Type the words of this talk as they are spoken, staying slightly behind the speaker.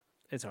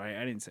It's all right.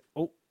 I didn't say.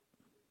 Oh,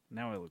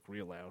 now I look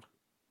real loud.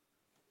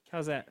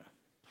 How's that?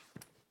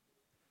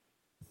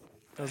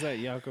 How's that,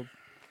 Jakob?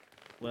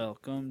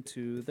 Welcome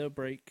to the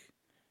break.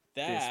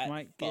 That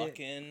might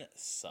fucking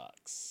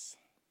sucks.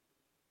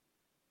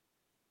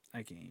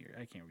 I can't hear.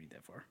 I can't read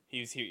that far. He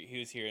was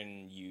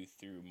hearing you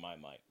through my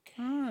mic.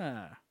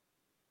 Ah.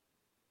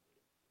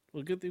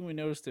 Well, good thing we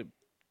noticed it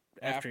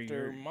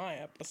after my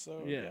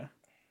episode. Yeah.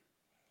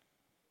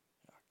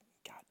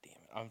 God damn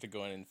it! I have to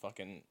go in and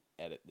fucking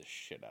edit the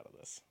shit out of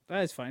this.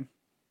 That's fine.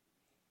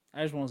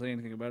 I just won't say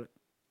anything about it.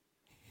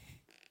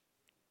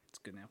 It's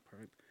good now.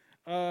 Perfect.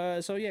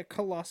 So yeah,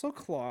 Colossal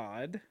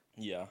Claude.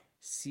 Yeah.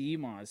 Sea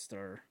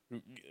monster.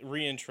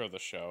 Reintro the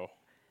show.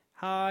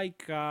 Hi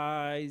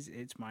guys,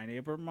 it's my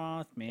neighbor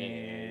Mothman.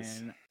 It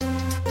is.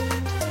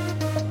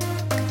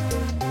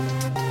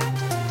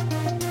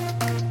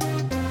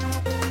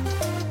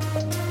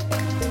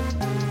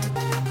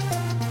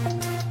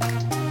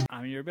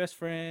 I'm your best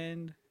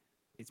friend.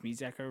 It's me,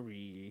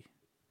 Zachary.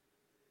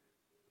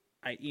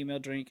 I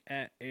emailed Drink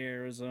at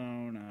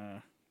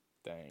Arizona.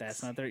 Thanks.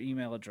 That's not their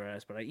email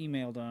address, but I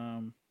emailed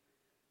them.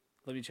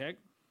 Let me check.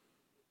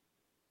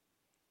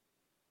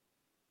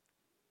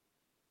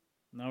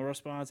 No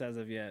response as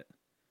of yet.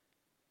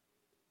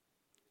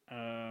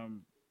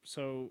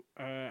 So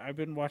I've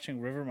been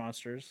watching River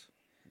Monsters.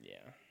 Yeah.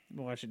 I've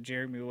been watching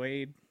Jeremy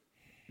Wade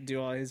do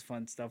all his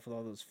fun stuff with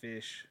all those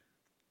fish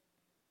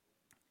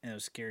and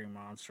those scary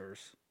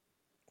monsters.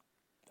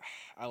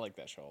 I like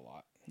that show a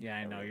lot. Yeah,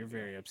 I know. You're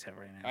very upset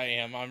right now. I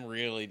am. I'm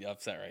really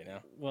upset right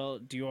now. Well,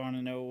 do you want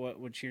to know what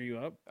would cheer you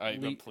up?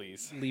 But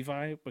please.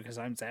 Levi, because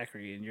I'm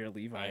Zachary and you're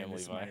Levi. I am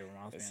Levi.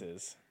 This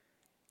is.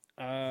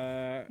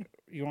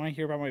 You want to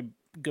hear about my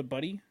good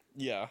buddy?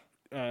 Yeah.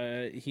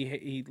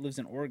 He lives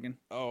in Oregon.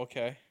 Oh,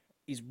 okay.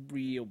 He's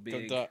real big.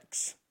 The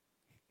Ducks.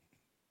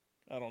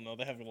 I don't know.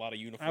 They have a lot of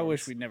uniforms. I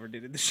wish we never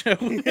did it the show.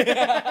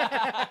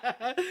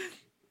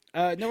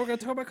 No, we're going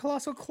to talk about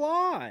Colossal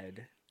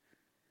Claude.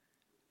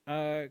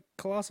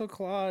 Colossal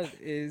Claude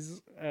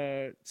is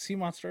a sea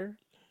monster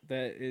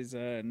that is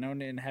known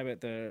to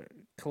inhabit the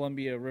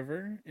Columbia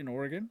River in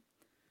Oregon.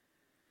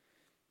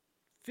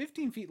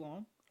 15 feet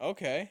long.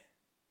 Okay.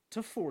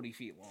 To 40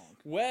 feet long.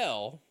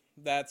 Well,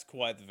 that's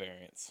quite the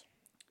variance.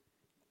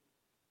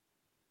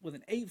 With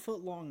an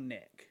 8-foot long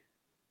neck.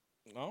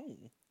 Oh.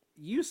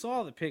 You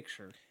saw the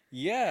picture.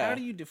 Yeah. How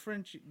do you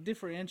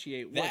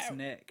differentiate what's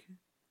neck?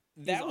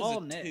 That was all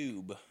a neck.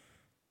 tube.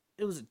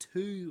 It was a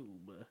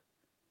tube.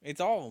 It's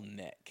all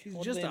neck. He's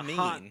what just do a they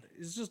hot. mean?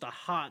 It's just a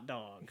hot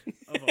dog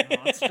of a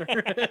monster.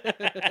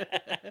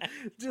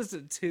 Just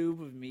a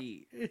tube of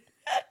meat.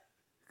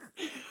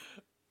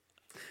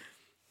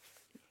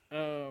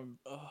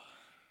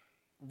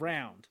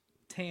 Round,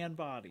 tan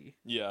body.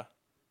 Yeah.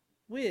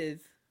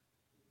 With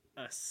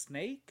a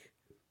snake,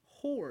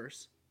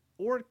 horse,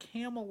 or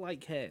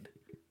camel-like head,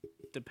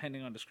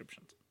 depending on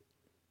descriptions.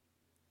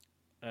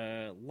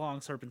 Long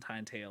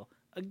serpentine tail.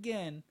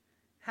 Again,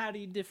 how do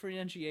you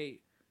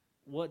differentiate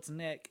what's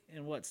neck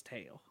and what's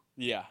tail?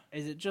 Yeah.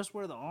 Is it just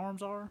where the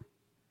arms are?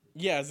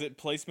 Yeah, is it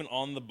placement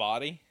on the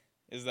body?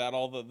 Is that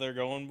all that they're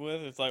going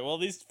with? It's like, well,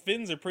 these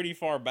fins are pretty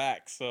far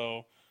back,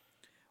 so...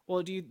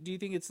 Well, do you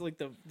think it's like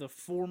the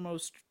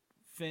foremost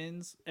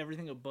fins,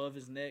 everything above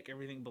his neck,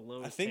 everything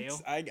below his tail?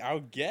 I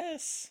would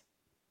guess.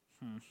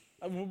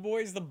 What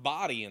boy's the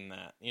body in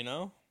that, you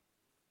know?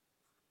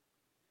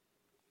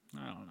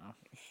 I don't know.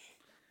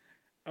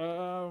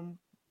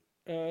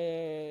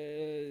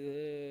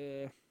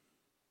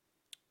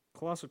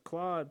 Colossal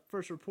Claude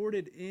first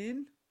reported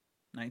in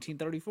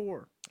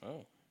 1934.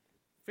 Oh.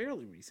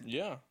 Fairly recent.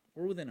 Yeah.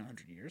 Or within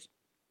 100 years.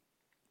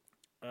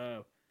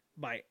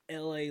 By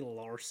L.A.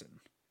 Larson.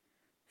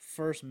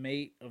 First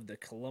mate of the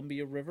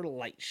Columbia River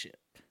Lightship.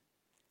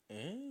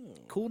 Oh.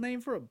 Cool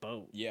name for a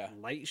boat. Yeah.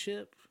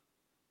 Lightship.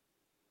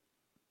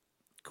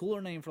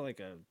 Cooler name for like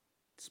a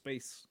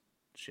space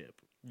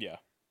ship. Yeah.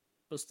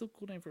 But still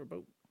cool name for a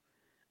boat.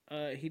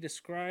 He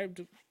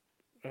described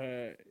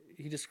what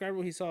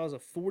he saw as a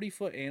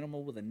 40-foot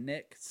animal with a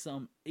neck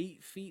some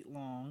 8 feet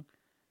long,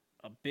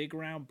 a big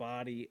round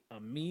body,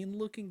 a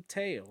mean-looking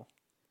tail,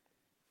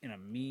 and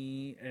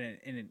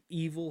an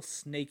evil,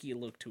 snaky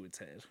look to its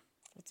head.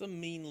 What's a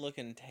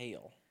mean-looking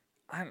tail?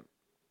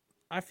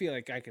 I feel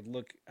like I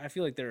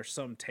feel like there are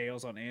some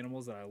tails on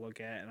animals that I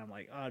look at and I'm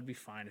like, oh, it'd be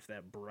fine if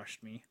that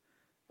brushed me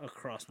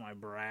across my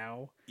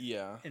brow.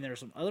 Yeah. And there are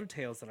some other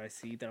tails that I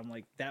see that I'm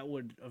like, that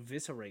would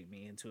eviscerate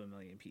me into a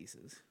million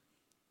pieces.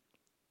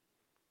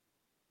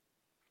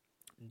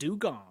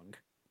 Dugong.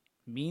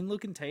 Mean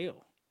looking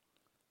tail.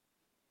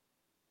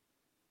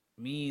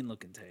 Mean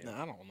looking tail.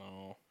 I don't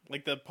know.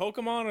 Like the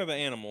Pokemon or the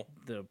animal?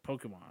 The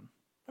Pokemon.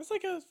 That's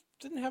like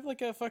didn't have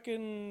like a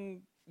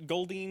fucking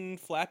Goldeen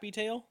flappy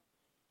tail?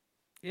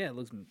 Yeah, it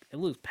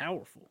looks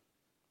powerful.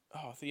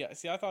 Oh, see,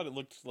 I thought it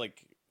looked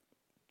like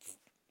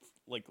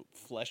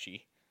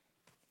fleshy.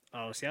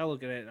 Oh, see, I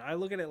look at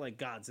it like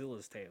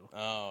Godzilla's tail.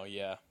 Oh,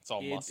 yeah. It's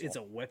all muscle. It's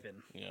a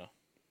weapon. Yeah.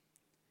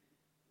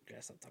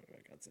 Guess I'm talking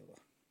about Godzilla.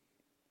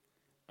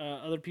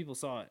 Other people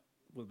saw it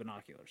with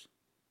binoculars.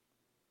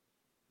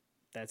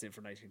 That's it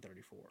for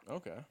 1934.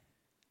 Okay.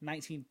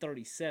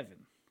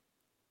 1937.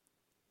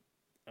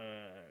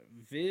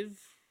 Viv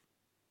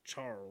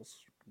Charles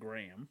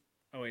Graham.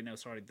 Oh wait, no,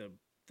 sorry.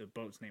 The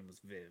boat's name was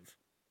Viv.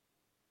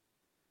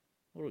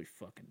 What are we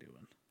fucking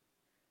doing?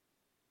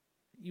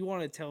 You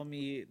want to tell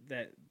me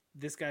that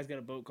this guy's got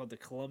a boat called the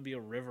Columbia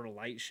River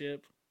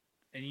Lightship,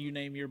 and you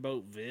name your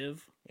boat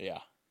Viv? Yeah.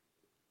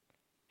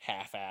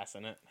 Half-ass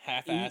in it.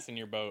 Half-ass in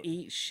your boat.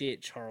 Eat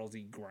shit, Charles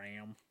E.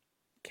 Graham,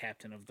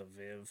 captain of the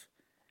Viv.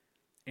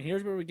 And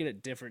here's where we get a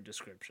different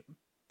description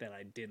that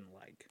I didn't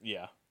like.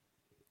 Yeah.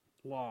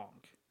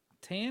 Long,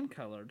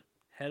 tan-colored,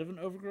 head of an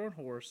overgrown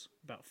horse,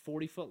 about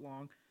 40 foot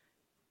long.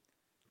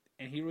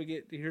 And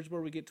here's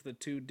where we get to the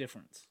two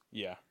difference.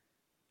 Yeah.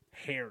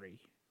 Hairy.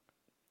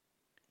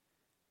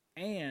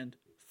 And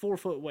 4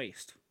 foot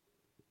waist.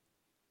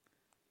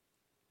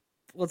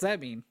 What's that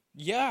mean?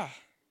 Yeah.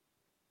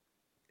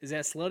 Is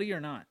that slutty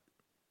or not?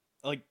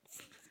 Like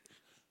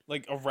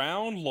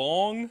around,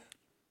 long.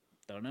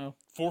 Don't know.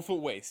 4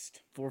 foot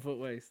waist. 4 foot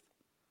waist.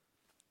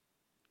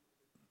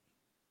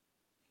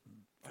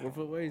 4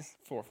 foot waist.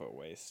 4 foot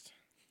waist.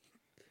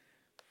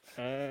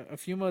 A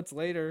few months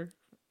later,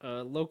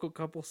 a local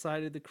couple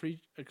cited a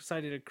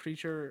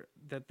creature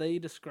that they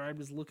described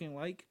as looking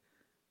like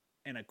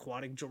an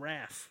aquatic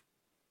giraffe.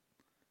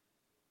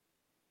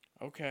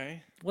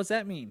 Okay. What's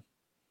that mean?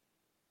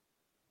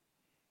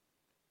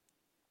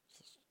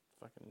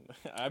 Fucking.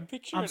 I'm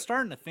picturing. I'm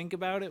starting to think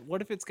about it.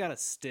 What if it's got a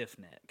stiff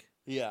neck?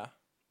 Yeah.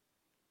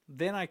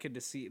 Then I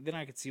could see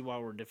why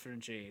we're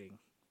differentiating.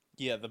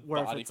 Yeah, the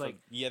Where if body. it's From, like-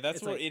 yeah, that's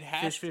it's what like it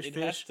has. fish, It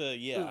has to.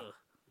 Yeah. Ugh.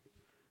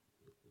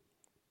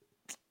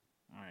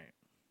 All right.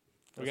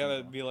 We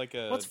gotta be like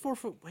a. What's 4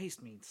 foot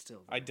waist mean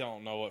still? I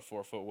don't know what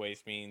 4 foot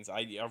waist means.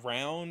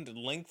 Around,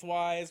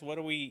 lengthwise. What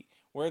do we?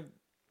 Where?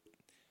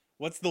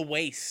 What's the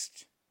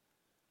waist?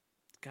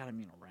 It's gotta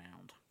mean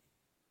around.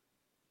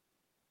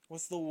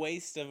 What's the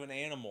waist of an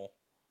animal?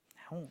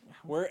 How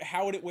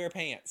How would it wear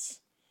pants?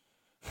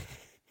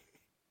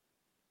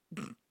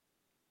 we're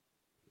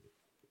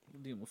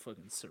dealing with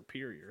fucking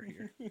superior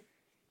here.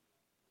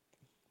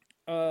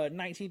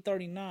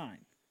 1939.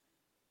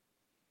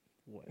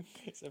 What?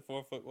 Is it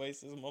 4 foot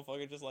waist? Is a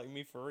motherfucker just like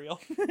me for real?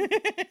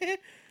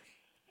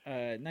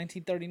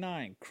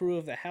 1939. Crew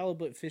of the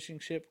halibut fishing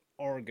ship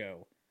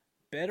Argo.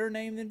 Better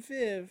name than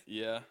Viv.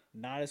 Yeah.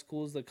 Not as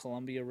cool as the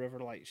Columbia River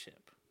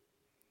Lightship.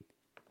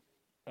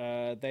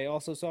 They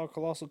also saw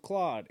Colossal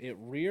Claude. It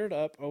reared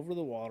up over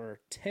the water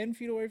 10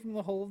 feet away from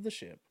the hull of the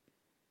ship.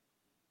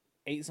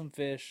 Ate some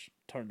fish.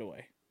 Turned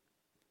away.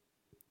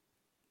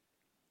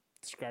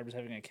 Described as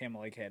having a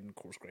camel-like head and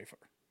coarse gray fur.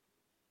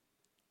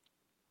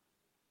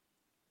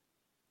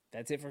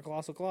 That's it for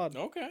Colossal Claude.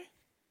 Okay.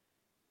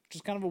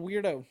 Just kind of a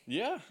weirdo.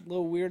 Yeah.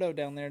 Little weirdo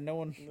down there. No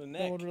one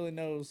neck. really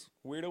knows.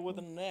 Weirdo with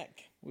a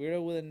neck.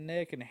 Weirdo with a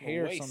neck and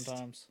hair waist.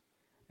 sometimes.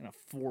 And a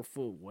 4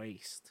 foot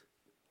waist.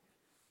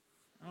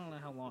 I don't know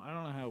how long. I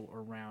don't know how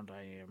around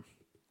I am,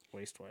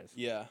 waist wise.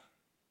 Yeah.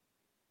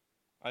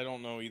 I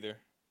don't know either.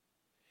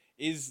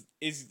 Is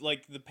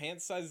like the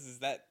pants size? Is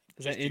that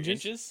just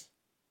inches?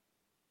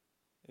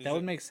 Is That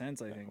would make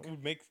sense, I think.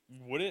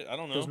 Would it? I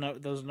don't know.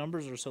 Those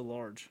numbers are so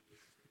large.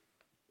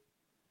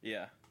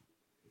 Yeah.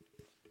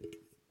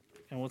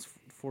 And what's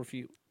 4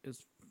 feet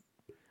is?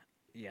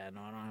 Yeah,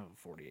 no, I don't have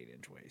a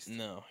 48-inch waist.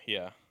 No.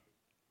 Yeah.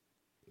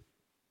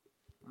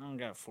 I don't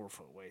got a 4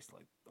 foot waist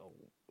like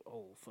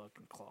old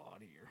fucking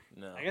Claude here.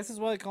 No. I guess that's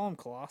why they call him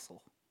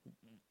Colossal.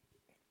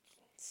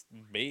 It's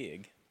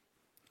big.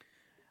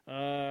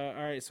 All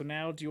right. So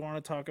now, do you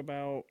want to talk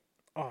about?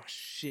 Oh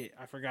shit!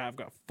 I forgot. I've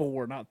got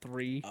 4, not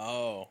 3.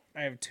 Oh.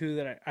 I have 2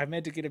 that I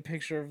meant to get a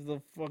picture of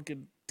the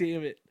fucking.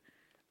 Damn it!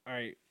 All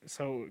right.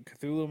 So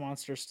Cthulhu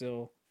monster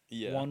still.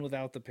 Yeah. 1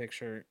 without the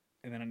picture,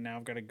 and then now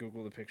I've got to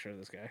Google the picture of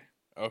this guy.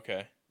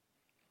 Okay.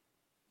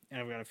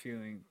 And I've got a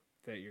feeling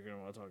that you're gonna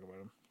want to talk about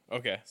him.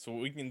 Okay, so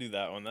we can do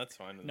that one. That's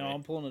fine with No, me.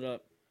 I'm pulling it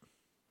up.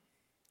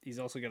 He's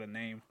also got a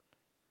name.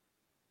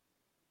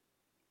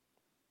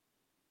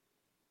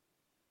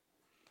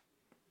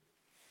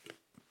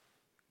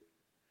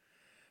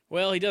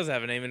 Well, he does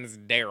have a name, and it's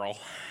Daryl.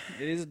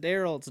 It is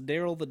Daryl. It's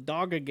Daryl the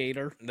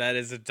Dogagator. That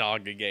is a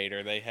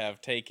dogagator. They have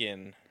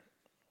taken.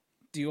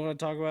 Do you want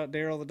to talk about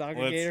Daryl the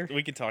Dogagator?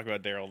 We can talk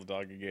about Daryl the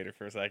dogagator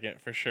for a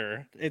second, for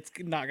sure. It's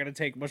not going to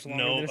take much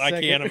longer No, than a I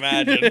second. can't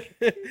imagine.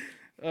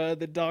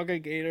 The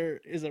Dogagator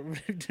is a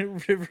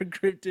river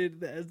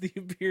cryptid that has the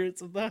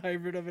appearance of the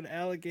hybrid of an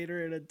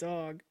alligator and a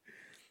dog.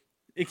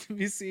 It can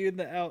be seen in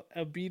the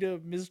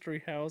Abita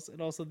Mystery House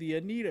and also the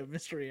Anita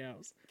Mystery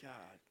House. God.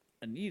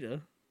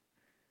 Anita?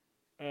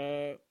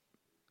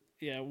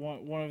 Yeah,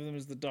 one of them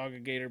is the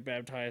Dogagator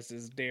baptized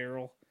as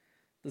Daryl.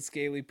 The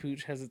scaly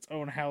pooch has its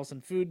own house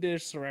and food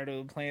dish surrounded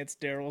with plants.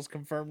 Daryl is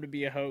confirmed to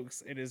be a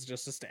hoax. It is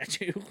just a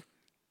statue.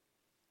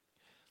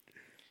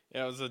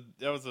 Yeah,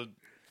 that was a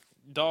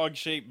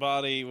dog-shaped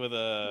body with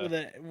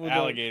a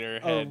alligator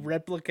a head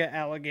replica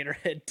alligator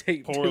head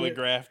taped poorly to it.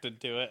 grafted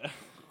to it.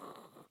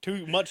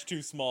 Much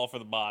too small for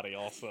the body,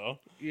 also.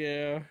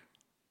 Yeah.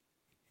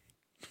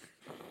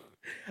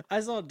 I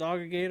saw a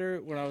dog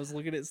gator when I was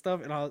looking at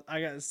stuff, and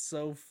I got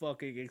so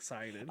fucking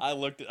excited. I've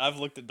looked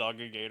at Dog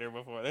and Gator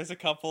before. There's a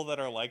couple that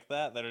are like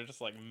that are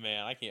just like,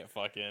 man, I can't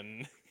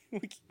fucking.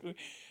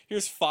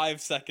 Here's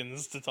 5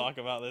 seconds to talk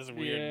about this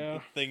weird Yeah.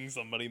 thing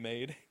somebody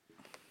made.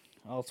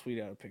 I'll tweet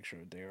out a picture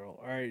of Daryl.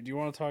 All right, do you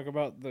want to talk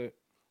about the?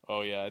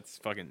 Oh yeah, it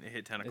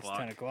hit 10 It's o'clock.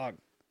 10 o'clock.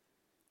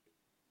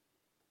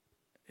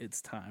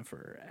 It's time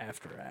for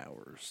after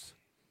hours.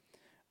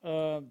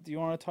 Do you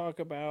want to talk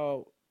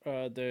about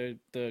the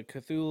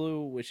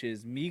Cthulhu, which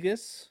is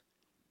Migas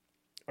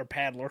or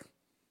Paddler?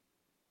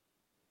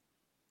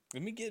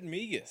 Let me get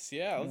Migas.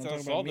 Yeah, You wanna I talk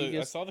saw about I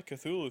Migas? saw the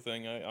Cthulhu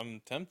thing.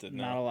 I'm tempted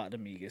Not a now. lot to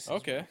Migas.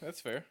 Okay,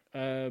 that's fair.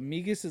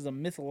 Migas is a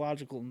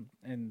mythological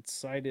and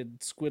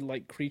sighted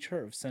squid-like creature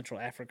of Central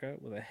Africa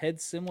with a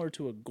head similar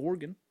to a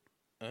gorgon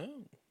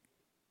Oh,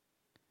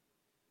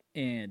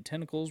 and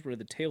tentacles where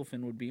the tail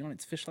fin would be on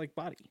its fish-like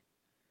body,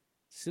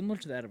 similar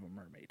to that of a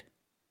mermaid.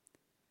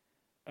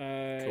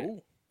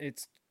 cool.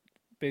 It's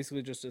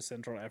basically just a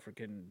Central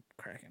African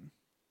kraken,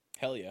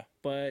 Hell yeah.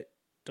 but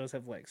does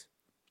have legs.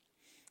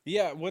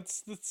 Yeah,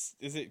 what's this?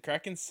 Is it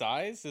Kraken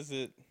size? Is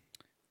it?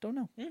 Don't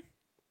know.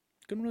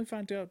 Couldn't really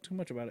find out too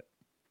much about it.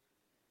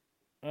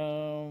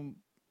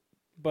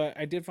 But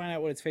I did find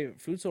out what its favorite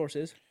food source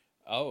is,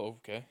 Oh,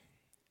 okay.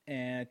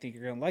 and I think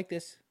you're gonna like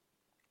this.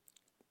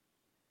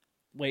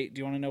 Wait, do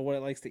you want to know what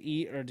it likes to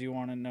eat, or do you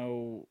want to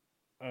know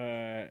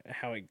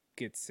how it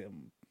gets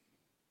them?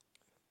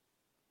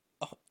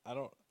 Oh, I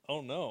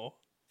don't know.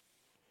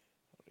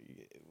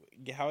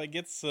 How it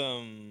gets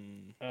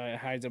It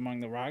hides among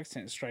the rocks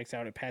and it strikes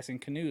out at passing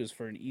canoes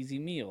for an easy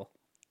meal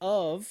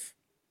of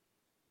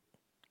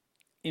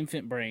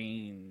infant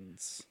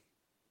brains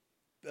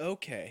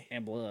Okay.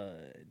 and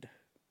blood,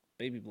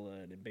 baby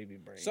blood and baby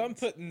brains. So I'm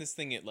putting this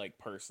thing at like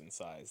person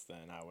size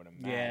then, I would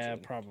imagine. Yeah,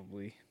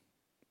 probably.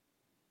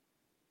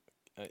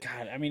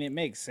 God, I mean, it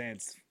makes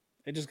sense.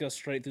 It just goes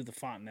straight through the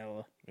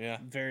fontanella. Yeah.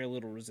 Very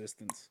little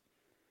resistance.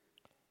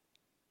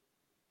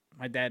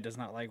 My dad does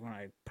not like when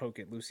I poke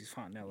at Lucy's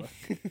fontanella.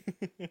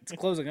 It's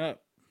closing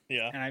up,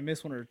 Yeah. and I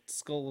miss when her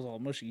skull was all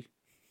mushy.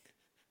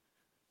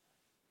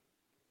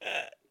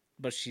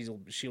 But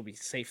she'll be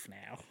safe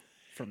now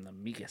from the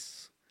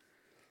Migas.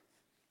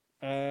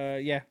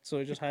 Yeah. So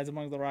it just hides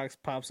among the rocks,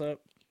 pops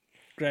up,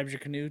 grabs your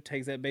canoe,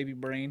 takes that baby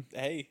brain.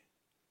 Hey.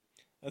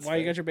 That's Why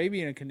you fair. got your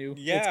baby in a canoe?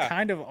 Yeah. It's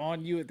kind of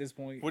on you at this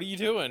point. What are you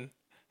doing?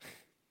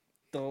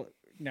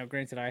 Now,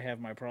 granted, I have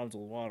my problems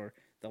with water.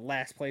 The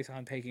last place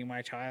I'm taking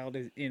my child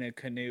is in a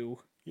canoe.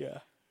 Yeah.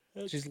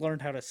 She's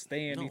learned how to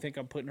stand. No. You think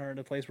I'm putting her in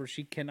a place where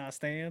she cannot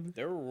stand?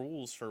 There are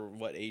rules for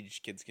what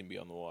age kids can be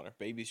on the water.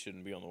 Babies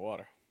shouldn't be on the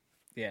water.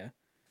 Yeah.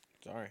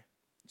 Sorry.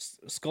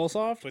 Skull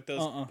soft? Put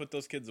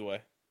those kids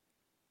away.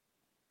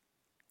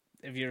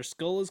 If your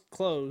skull is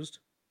closed,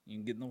 you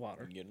can get in the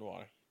water. You can get in the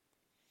water.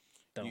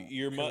 Don't.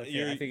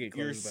 I think it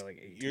closes by like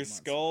 18 your months.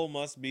 skull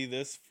must be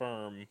this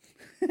firm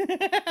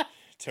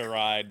to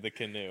ride the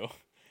canoe.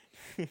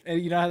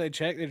 And you know how they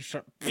check? They just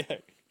Yeah.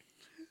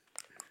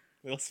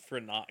 Listen for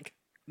a knock.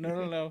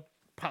 no.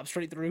 Pop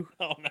straight through.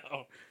 Oh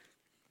no.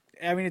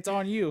 I mean, it's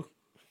on you.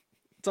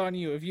 It's on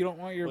you. If you don't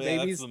want your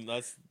babies,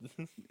 That's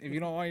if you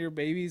don't want your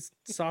baby's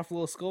soft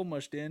little skull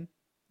mushed in,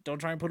 don't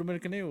try and put them in a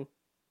canoe.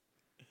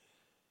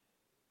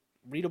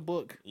 Read a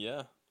book.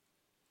 yeah.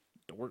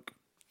 Dork.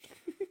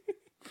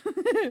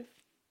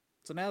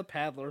 So now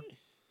Paddler.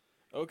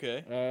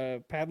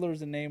 Okay. Paddler is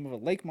the name of a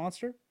lake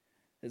monster.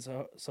 It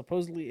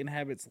supposedly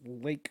inhabits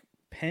Lake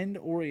Pend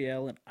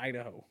Oriel in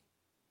Idaho.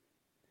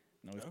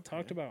 Now we've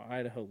talked about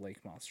Idaho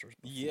lake monsters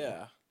before.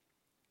 Yeah.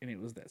 And it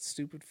was that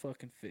stupid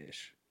fucking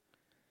fish.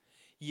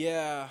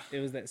 Yeah. It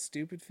was that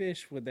stupid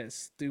fish with that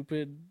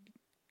stupid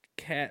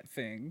cat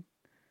thing.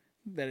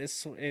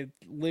 It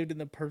lived in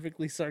the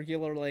perfectly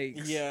circular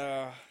lakes.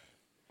 Yeah.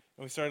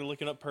 And we started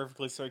looking up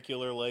perfectly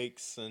circular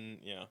lakes, and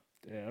yeah.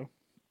 Yeah.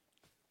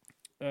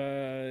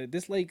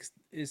 This lake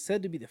is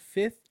said to be the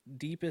 5th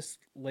deepest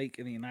lake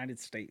in the United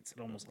States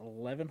at almost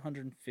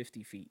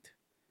 1,150 feet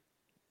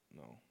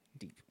No,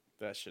 deep.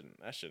 that shouldn't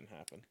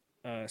happen.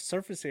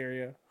 Surface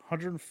area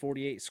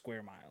 148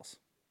 square miles,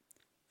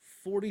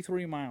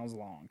 43 miles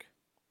long.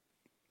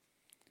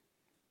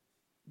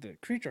 The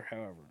creature,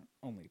 however,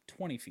 only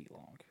 20 feet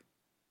long.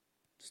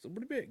 Still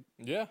pretty big.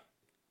 Yeah.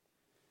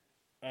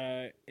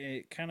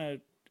 It kind of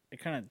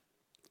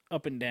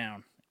up and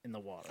down in the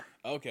water.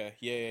 Okay.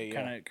 Yeah.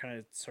 Kind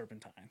of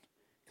serpentine.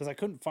 Because I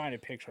couldn't find a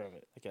picture of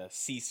it. Like a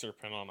sea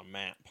serpent on a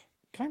map.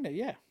 Kind of,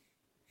 yeah.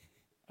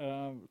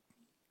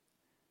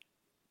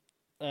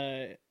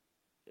 The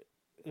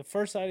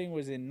first sighting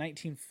was in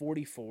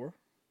 1944,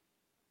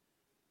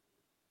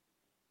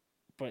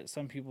 but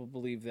some people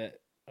believe that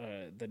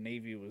the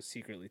Navy was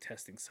secretly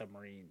testing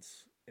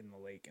submarines in the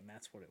lake, and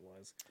that's what it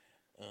was.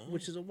 Oh.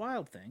 Which is a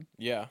wild thing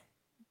Yeah.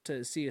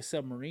 to see a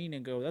submarine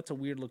and go, "That's a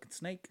weird looking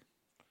snake."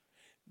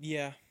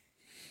 Yeah.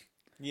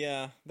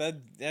 Yeah.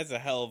 That's a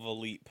hell of a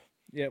leap.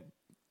 Yep.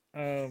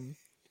 In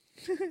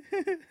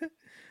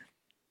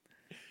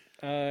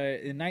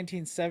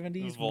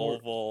 1970s,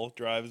 Volvo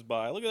drives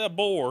by. Look at that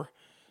boar.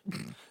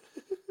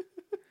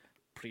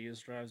 Prius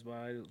drives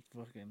by.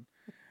 Fucking.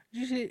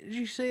 Did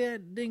you see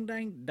that ding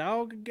dang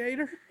dog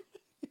gator?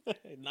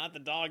 Not the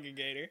dog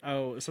gator.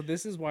 Oh, so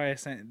this is why I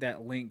sent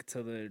that link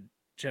to the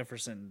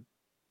Jefferson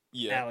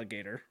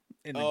alligator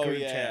in the group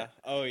chat.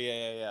 Oh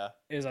yeah.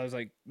 Is I was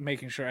like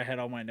making sure I had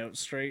all my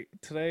notes straight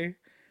today,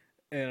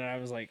 and I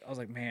was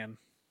like, man,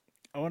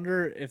 I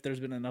wonder if there's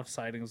been enough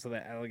sightings of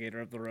that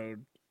alligator up the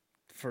road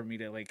for me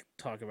to like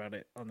talk about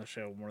it on the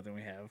show more than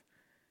we have.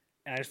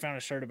 And I just found a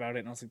shirt about it,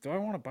 and I was like, do I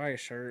want to buy a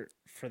shirt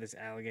for this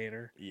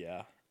alligator?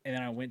 Yeah. And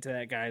then I went to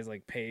that guy's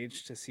like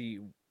page to see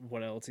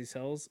what else he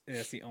sells, and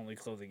that's the only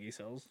clothing he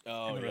sells.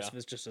 Oh, and the rest of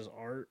it's just his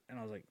art. And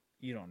I was like,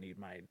 you don't need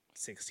my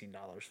 $16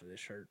 for this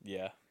shirt.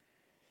 Yeah.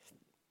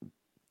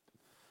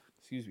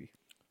 Excuse me.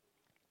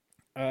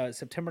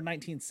 September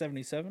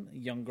 1977, a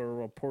young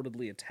girl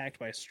reportedly attacked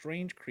by a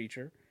strange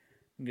creature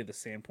near the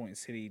Sandpoint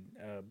City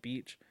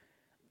beach.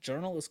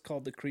 Journalists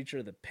called the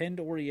creature the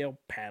Pendoriel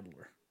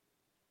Paddler.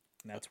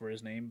 And that's where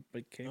his name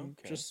became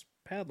just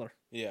Paddler.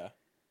 Yeah.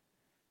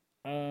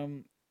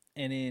 And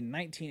in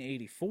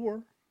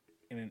 1984,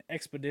 in an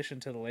expedition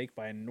to the lake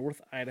by a North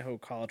Idaho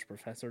College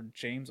professor,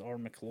 James R.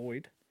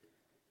 McLeod,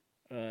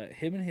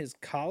 him and his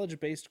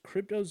college-based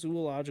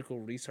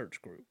cryptozoological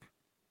research group,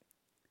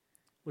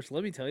 which,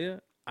 let me tell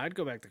you, I'd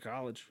go back to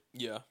college.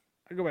 Yeah.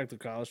 I'd go back to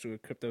college to a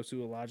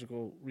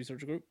cryptozoological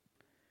research group.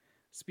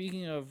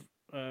 Speaking of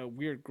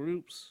weird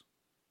groups,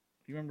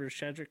 you remember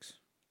Shadrax?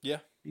 Yeah.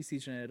 He's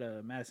teaching at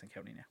Madison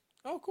County now.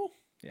 Oh, cool.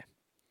 Yeah.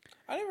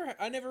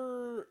 I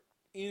never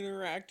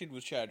interacted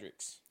with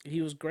Shadrax.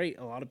 He was great.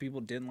 A lot of people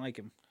didn't like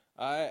him.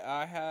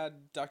 I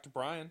had Dr.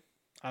 Brian.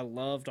 I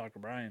love Dr.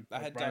 Brian.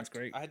 Brian's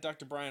great. I had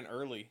Dr. Brian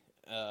early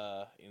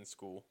in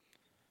school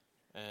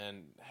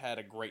and had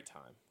a great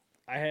time.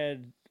 I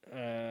had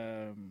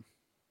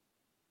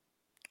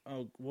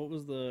what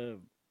was the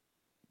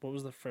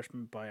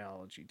freshman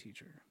biology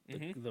teacher?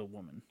 The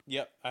woman.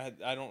 Yep.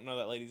 I don't know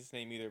that lady's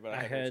name either, but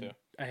I had her too.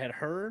 I had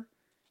her,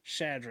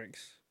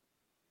 Shadrax,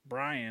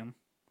 Brian,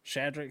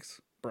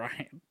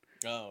 Brian.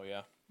 Oh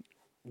yeah.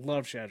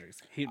 Love Shadrax.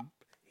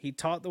 He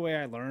taught the way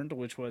I learned,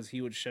 which was he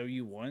would show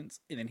you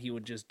once and then he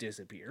would just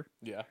disappear.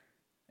 Yeah.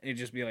 It'd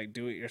just be like,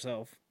 do it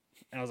yourself.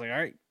 And I was like, all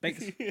right,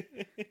 thanks.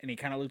 And he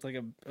kind of looked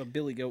like a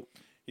billy goat.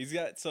 He's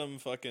got some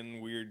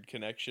fucking weird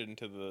connection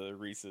to the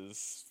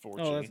Reese's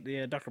fortune. Oh,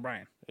 that's, Dr.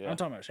 Brian. Yeah. I'm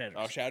talking about Shadrax.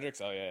 Oh,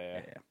 Shadrax? Oh,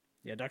 yeah.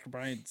 Yeah, Dr.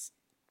 Brian's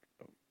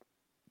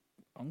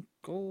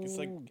uncle? It's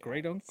like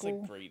great uncle? It's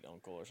like great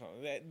uncle or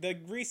something. The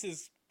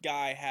Reese's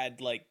guy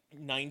had like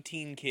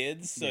 19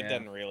 kids, so it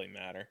doesn't really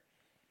matter.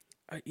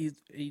 I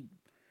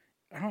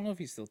don't know if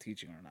he's still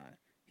teaching or not.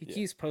 He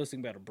keeps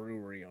posting about a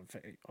brewery on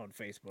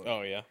Facebook.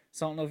 Oh, yeah.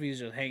 So I don't know if he's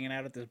just hanging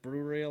out at this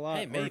brewery a lot,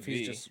 or if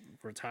he's just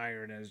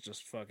retired and is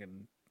just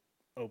fucking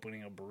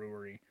opening a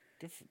brewery.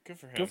 Good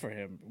for him. Good for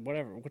him.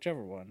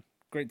 Whichever one.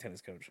 Great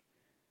tennis coach.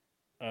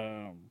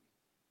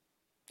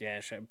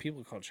 Yeah,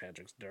 people called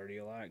Shadrax dirty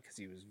a lot because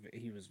he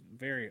was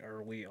very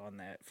early on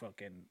that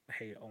fucking,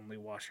 hey, only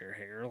wash your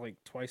hair like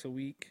twice a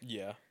week.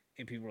 Yeah.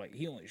 And people were like,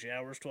 he only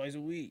showers twice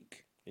a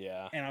week.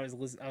 Yeah. And I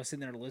was sitting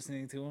there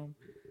listening to him,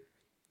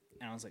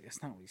 and I was like,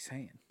 that's not what he's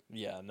saying.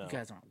 Yeah, no. You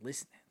guys aren't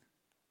listening.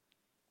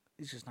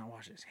 He's just not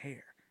washing his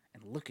hair.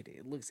 And look at it.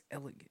 It looks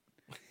elegant.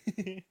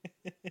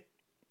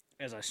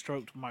 As I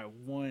stroked my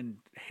one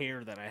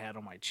hair that I had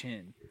on my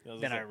chin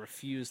that I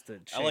refused to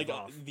shave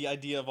off. The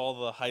idea of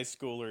all the high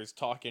schoolers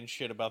talking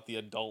shit about the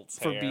adults'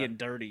 for hair. being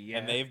dirty, yeah.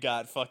 And they've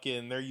got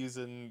they're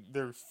using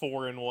their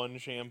 4-in-1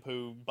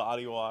 shampoo,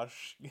 body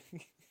wash.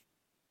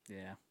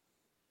 Yeah.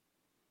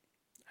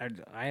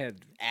 I had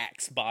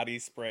Axe body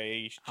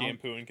spray,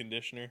 shampoo and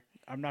conditioner.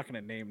 I'm not going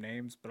to name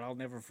names, but I'll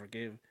never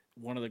forgive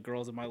one of the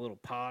girls in my little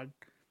pod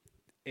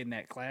in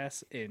that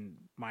class, in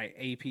my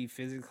AP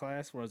physics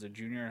class where I was a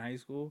junior in high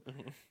school,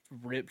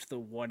 ripped the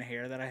one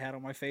hair that I had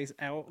on my face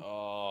out.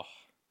 Oh.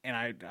 And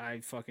I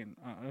fucking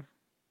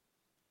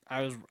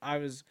I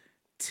was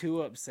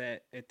too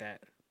upset at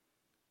that.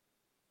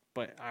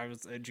 But I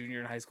was a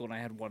junior in high school and I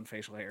had one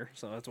facial hair,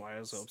 so that's why I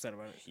was so upset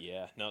about it.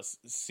 Yeah. No,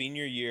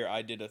 senior year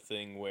I did a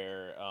thing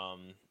where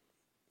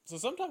so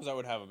sometimes I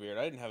would have a beard.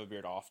 I didn't have a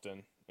beard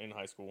often in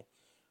high school,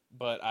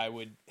 but I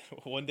would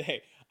one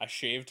day I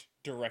shaved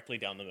directly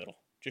down the middle.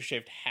 Just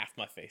shaved half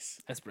my face.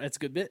 That's a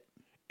good bit.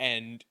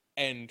 And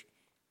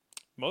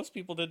most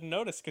people didn't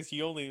notice because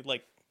you only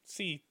like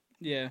see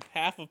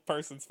half a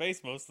person's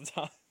face most of the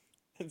time.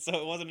 And so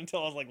it wasn't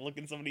until I was like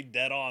looking somebody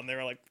dead on, they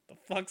were like, "What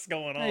the fuck's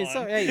going on?"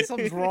 Hey,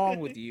 something's wrong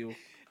with you.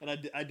 And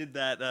I did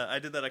that. I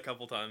did that a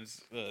couple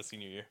times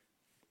senior year.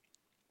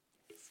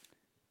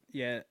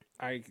 Yeah,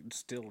 I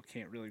still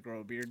can't really grow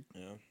a beard.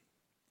 Yeah,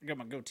 I got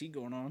my goatee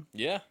going on.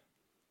 Yeah,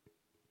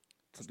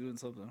 it's doing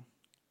something.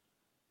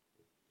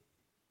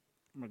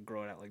 I'm gonna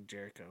grow it out like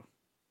Jericho.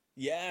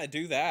 Yeah,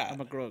 do that. I'm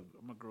gonna grow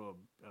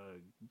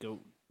a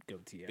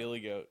goatee out.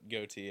 Billy goat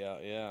goatee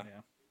out. Yeah.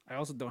 Yeah. I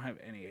also don't have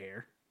any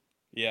hair.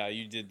 Yeah,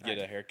 you did get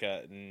a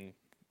haircut and.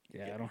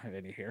 Yeah, I don't have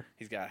any hair.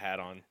 He's got a hat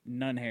on.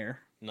 None hair.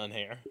 None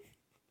hair.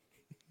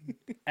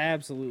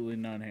 Absolutely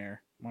none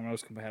hair. My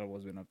most compatible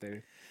has been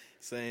updated.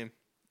 Same.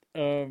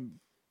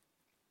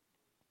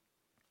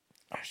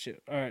 Oh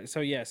shit! All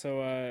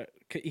right,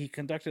 he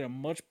conducted a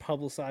much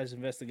publicized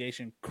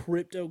investigation,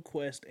 Crypto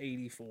Quest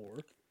 84.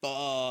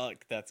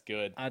 Fuck, that's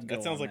good. I'd That go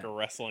sounds on like that. a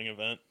wrestling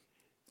event.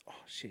 Oh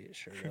shit! It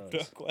sure Crypto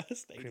does.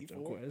 Quest Crypto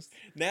 84. Quest.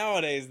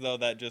 Nowadays, though,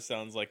 that just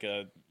sounds like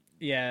a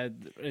Yeah,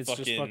 it's just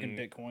fucking fucking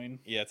Bitcoin.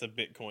 yeah, it's a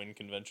Bitcoin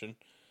convention.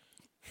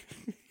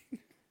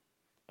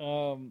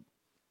 Um.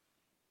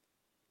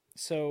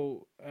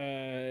 So,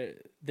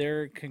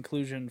 their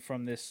conclusion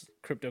from this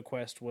Crypto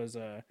Quest was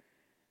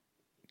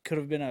could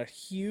have been a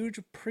huge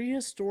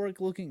prehistoric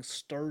looking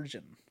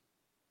sturgeon.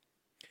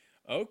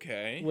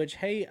 Okay. Which,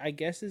 hey, I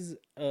guess is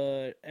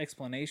a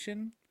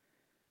explanation,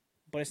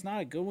 but it's not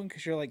a good one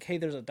because you're like, hey,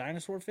 there's a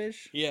dinosaur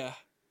fish. Yeah.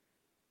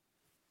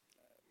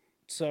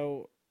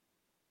 So,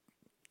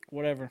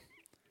 whatever.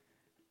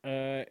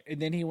 And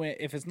then he went,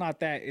 if it's not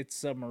that, it's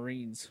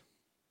submarines.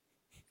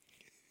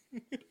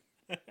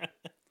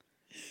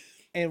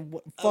 And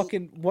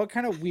what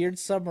kind of weird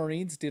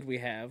submarines did we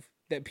have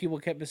that people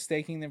kept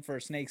mistaking them for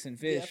snakes and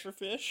Yeah, fish? for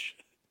fish.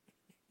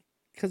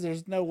 Because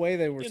there's no way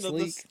they were You know, the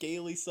sleek.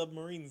 scaly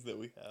submarines that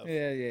we have.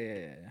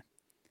 Yeah.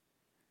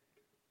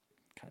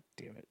 God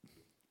damn it.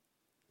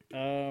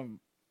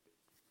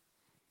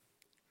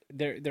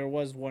 There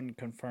was one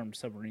confirmed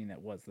submarine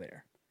that was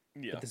there.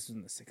 Yeah. But this was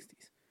in the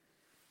 60s.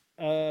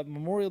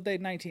 Memorial Day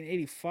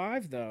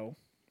 1985, though,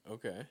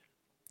 Okay.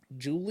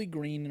 Julie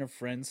Green and her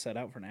friends set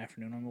out for an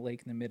afternoon on the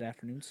lake in the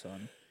mid-afternoon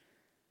sun.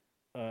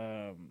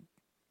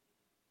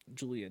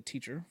 Julie, a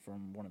teacher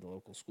from one of the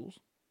local schools.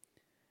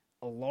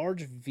 A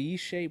large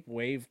V-shaped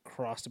wave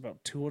crossed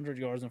about 200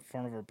 yards in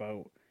front of her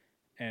boat,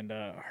 and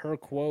her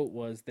quote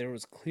was, "There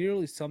was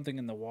clearly something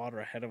in the water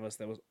ahead of us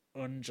that was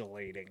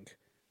undulating,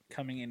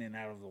 coming in and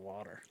out of the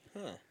water."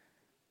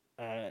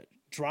 Huh.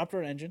 Dropped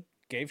her engine,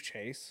 gave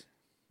chase,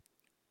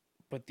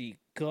 but the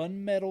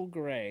gunmetal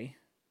gray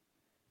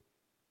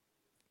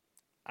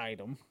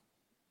item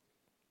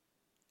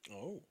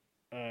Oh.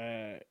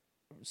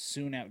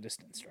 soon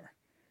outdistanced her,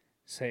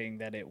 saying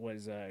that it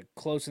was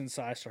close in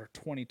size to her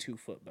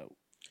 22-foot boat.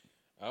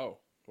 Oh.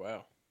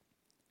 Wow.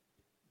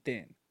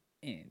 Then,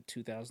 in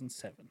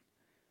 2007,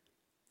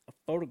 a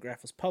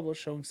photograph was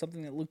published showing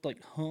something that looked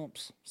like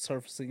humps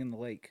surfacing in the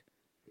lake.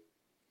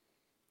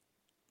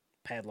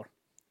 Paddler.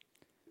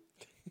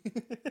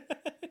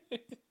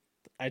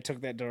 I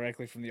took that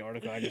directly from the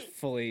article. I just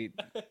fully,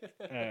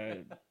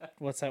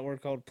 what's that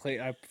word called?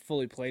 I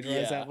fully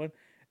plagiarized that one.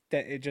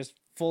 That it just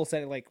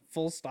said it like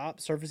full stop,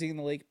 surfacing in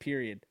the lake,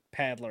 period.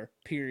 Paddler,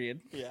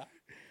 period. Yeah.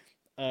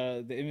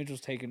 The image was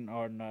taken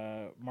on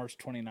March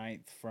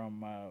 29th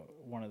from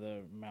one of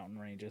the mountain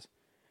ranges.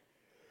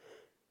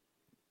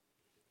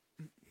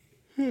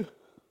 It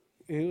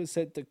was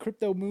sent to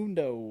Crypto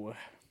Mundo,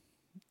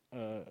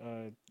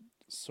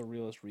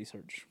 surrealist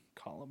research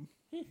column.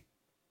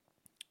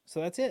 So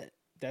that's it.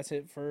 That's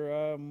it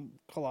for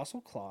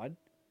Colossal, Claude,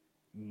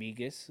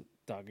 Migas,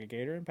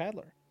 Doggigator, and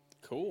Paddler.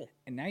 Cool.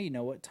 And now you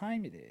know what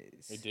time it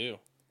is. I do.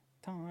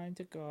 Time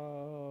to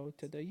go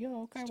to the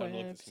yokai It's time to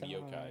look at website. some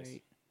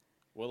yokais.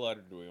 What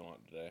letter do we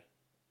want today?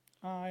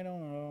 I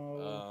don't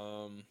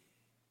know.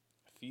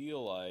 I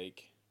feel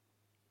like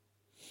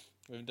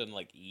we haven't done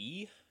like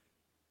E.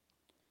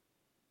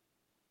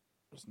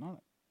 It's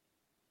not.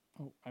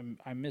 Oh,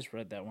 I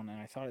misread that one, and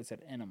I thought it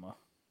said enema.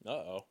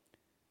 Uh-oh.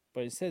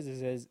 But it says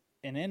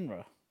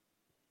enenra.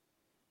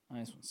 Oh,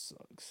 this one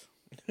sucks.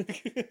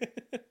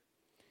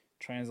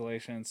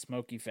 Translation: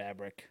 smoky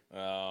fabric.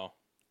 Oh.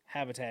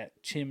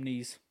 Habitat: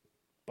 chimneys,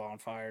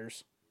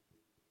 bonfires.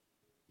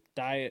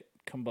 Diet: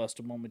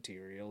 combustible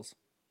materials.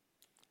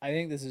 I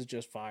think this is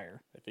just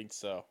fire. I think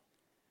so.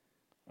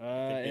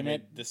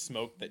 And the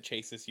smoke that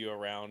chases you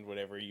around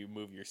whenever you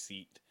move your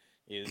seat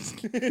is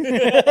is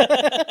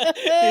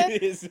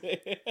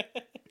a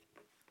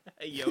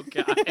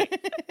yokai.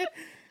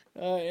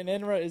 An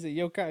enra is a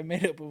yokai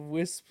made up of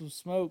wisps of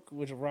smoke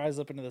which rise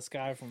up into the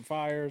sky from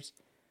fires.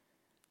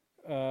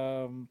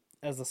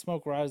 As the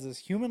smoke rises,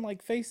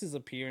 human-like faces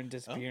appear and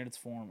disappear in its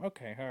form.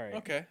 Okay, all right.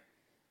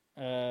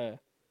 Okay.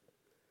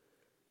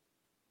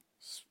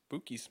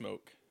 Spooky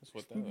smoke is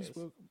what that is.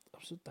 Smoke.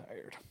 I'm so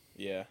tired.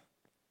 Yeah.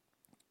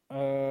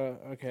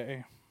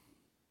 Okay.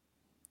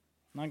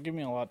 Not giving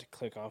me a lot to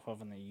click off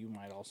of, and that you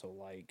might also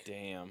like.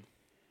 Damn.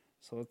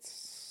 So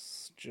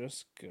let's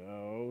just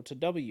go to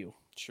W.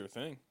 Sure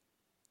thing.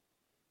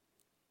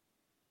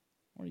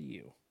 Or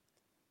U.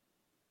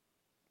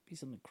 Be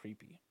something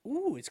creepy.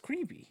 Ooh, it's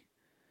creepy.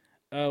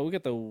 We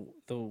got the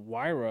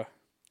Wyra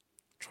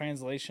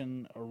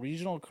translation, a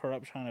regional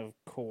corruption of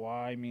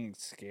kawaii, meaning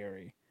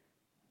scary.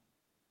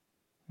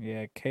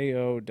 Yeah,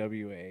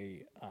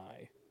 Kowai.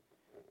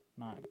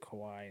 Not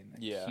kawaii in the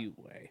cute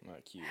way.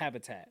 Not cute.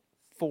 Habitat,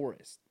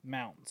 forest,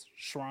 mountains,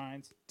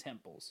 shrines,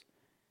 temples.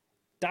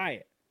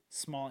 Diet,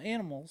 small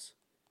animals,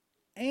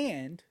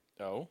 and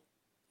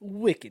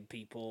wicked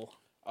people.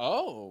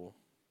 Oh.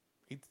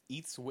 It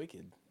eats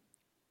wicked.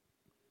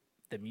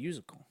 The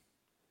musical.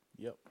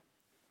 Yep.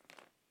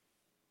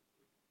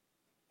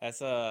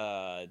 That's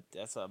a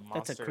monster.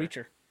 That's a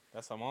creature.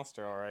 That's a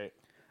monster, all right.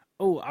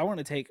 Oh, I want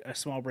to take a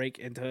small break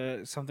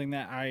into something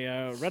that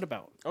I read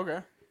about. Okay.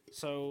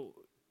 So,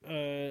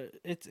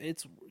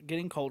 it's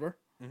getting colder,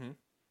 Mm-hmm.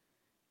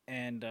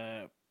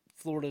 and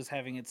Florida's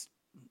having its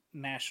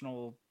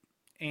national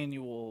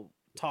annual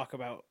talk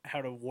about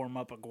how to warm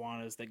up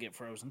iguanas that get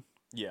frozen.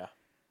 Yeah.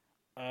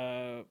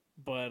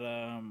 But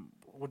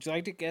would you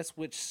like to guess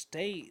which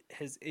state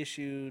has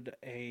issued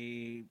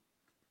a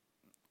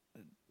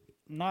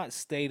not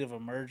state of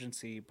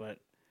emergency, but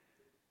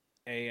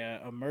a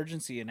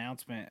emergency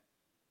announcement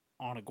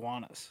on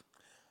iguanas?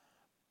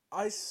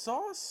 I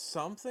saw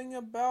something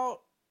about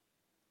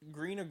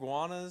green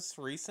iguanas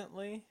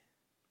recently.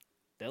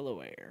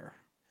 Delaware.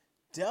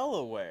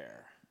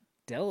 Delaware.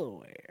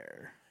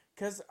 Delaware.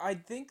 Because I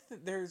think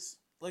that there's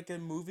like a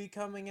movie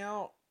coming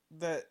out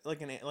that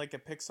like a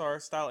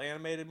Pixar style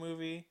animated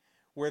movie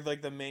where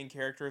like the main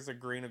character is a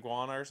green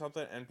iguana or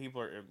something, and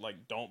people are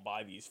like, "Don't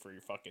buy these for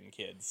your fucking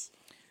kids."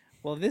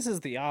 Well, this is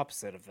the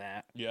opposite of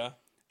that Yeah.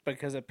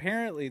 because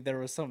apparently there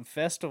was some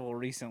festival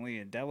recently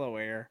in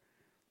Delaware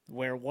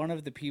where one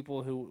of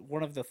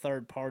the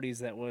third parties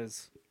that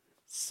was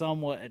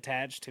somewhat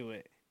attached to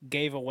it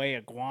gave away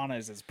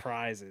iguanas as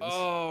prizes.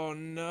 Oh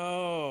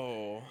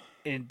no.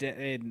 In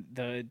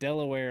the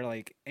Delaware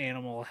like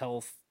animal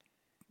health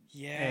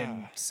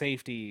and Yeah.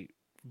 safety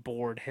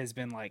board has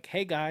been like,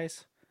 "Hey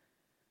guys,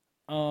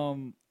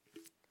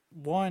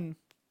 one,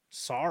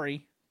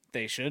 sorry,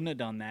 they shouldn't have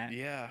done that.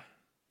 Yeah.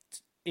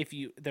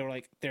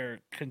 They're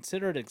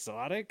considered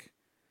exotic.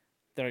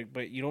 They're like,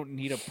 but you don't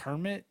need a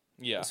permit.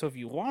 Yeah. So if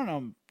you want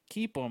them,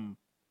 keep them.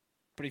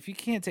 But if you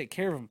can't take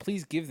care of them,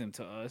 please give them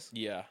to us.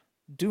 Yeah.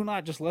 Do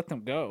not just let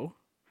them go.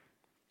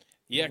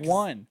 Yeah.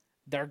 One,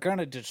 they're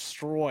gonna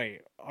destroy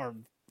our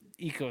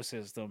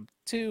ecosystem.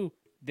 Two,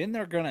 then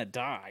they're gonna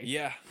die.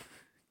 Yeah.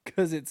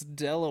 Because it's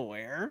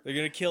Delaware. They're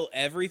gonna kill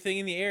everything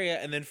in the area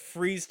and then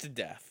freeze to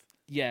death.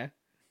 Yeah.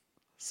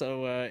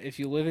 So if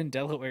you live in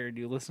Delaware and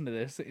you listen to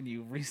this and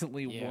you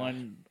recently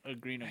won a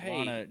green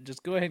iguana,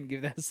 just go ahead and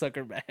give that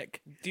sucker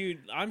back.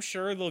 Dude, I'm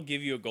sure they'll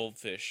give you a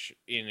goldfish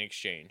in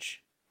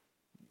exchange.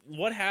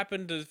 What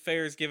happened to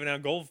fairs giving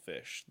out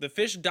goldfish? The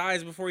fish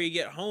dies before you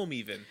get home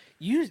even.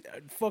 You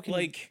fucking...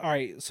 Like... All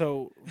right,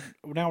 so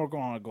now we're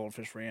going on a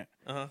goldfish rant.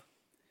 Uh-huh.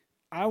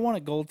 I won a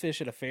goldfish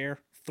at a fair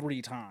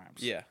 3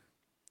 times. Yeah.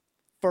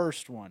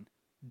 First one,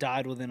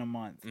 died within a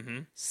month. Mm-hmm.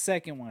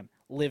 Second one,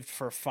 lived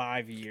for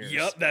 5 years.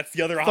 Yep, that's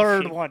the other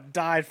Third option. one,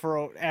 died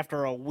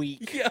after a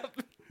week.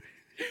 Yep.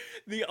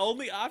 The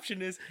only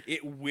option is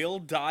it will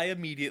die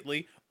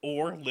immediately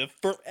or live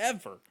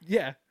forever.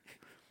 Yeah.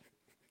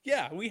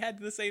 Yeah, we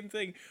had the same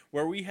thing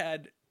where we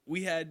had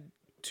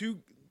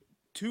two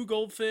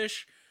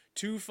goldfish,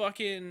 2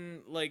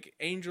 fucking like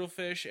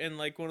angelfish, and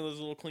like one of those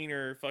little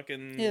cleaner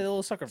fucking Yeah, the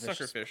little suckerfish.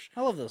 suckerfish.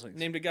 I love those things.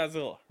 Named it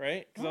Godzilla,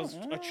 right? Because I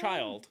was a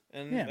child,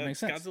 and Yeah, that's makes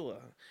sense.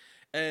 Godzilla.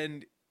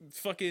 And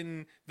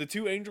fucking the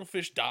 2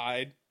 angelfish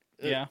died.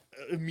 Yeah.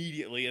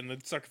 Immediately, and the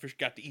suckerfish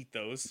got to eat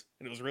those,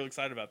 and it was really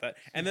excited about that.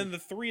 And then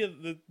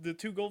the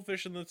 2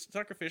 goldfish and the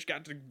suckerfish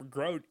got to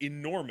grow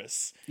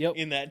enormous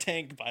in that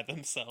tank by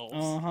themselves.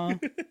 Uh-huh.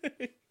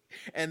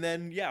 And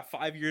then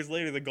 5 years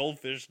later the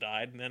goldfish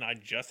died, and then I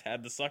just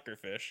had the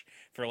suckerfish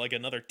for like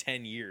another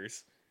 10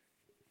 years.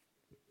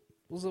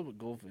 What's up with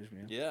goldfish,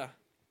 man? Yeah.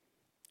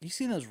 You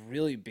seen those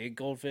really big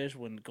goldfish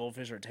when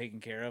goldfish are taken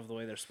care of the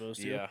way they're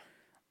supposed to? Yeah.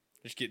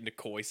 Just getting to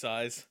koi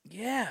size.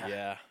 Yeah.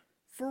 Yeah.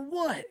 For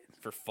what?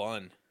 For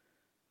fun.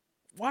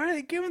 Why are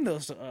they giving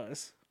those to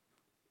us?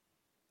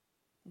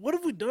 What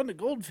have we done to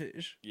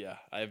goldfish? Yeah,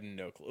 I have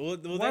no clue.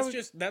 Well,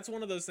 that's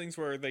one of those things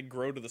where they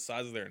grow to the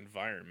size of their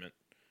environment.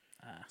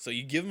 So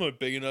you give them a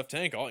big enough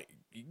tank,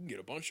 you can get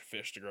a bunch of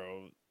fish to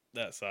grow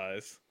that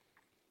size.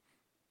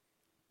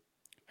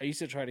 I used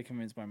to try to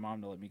convince my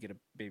mom to let me get a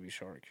baby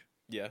shark.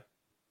 Yeah.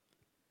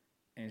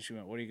 And she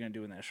went, "What are you going to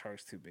do when that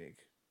shark's too big?"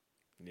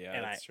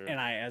 Yeah, that's true. And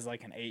I, as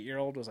like an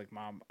 8-year-old, was like,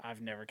 "Mom,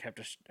 I've never kept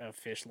a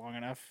fish long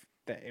enough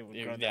that it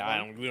would grow that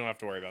long." We don't have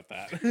to worry about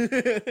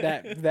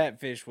that. that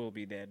fish will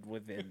be dead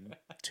within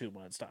 2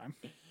 months' time.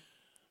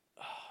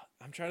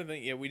 I'm trying to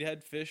think. Yeah, we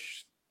had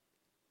fish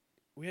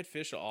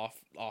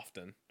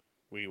often.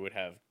 We would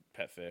have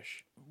pet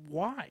fish.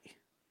 Why?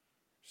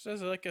 Just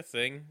as like a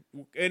thing,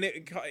 and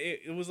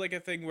it was like a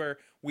thing where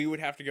we would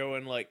have to go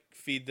and like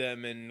feed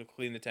them and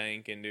clean the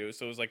tank and do.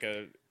 So it was like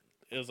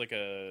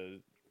a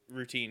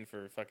routine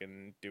for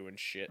fucking doing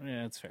shit.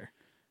 Yeah, that's fair.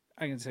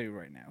 I can tell you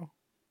right now,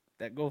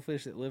 that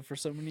goldfish that lived for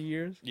so many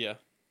years. Yeah.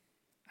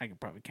 I could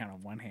probably count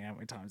on one hand how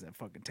many times that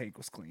fucking tank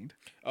was cleaned.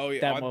 Oh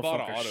yeah, that I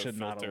bought an motherfucker auto should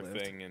not filter have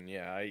lived. thing, and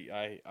yeah,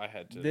 I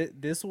had to.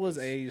 This was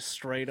a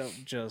straight up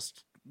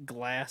just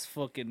glass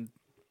fucking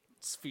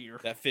sphere.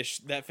 That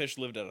fish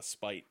lived out of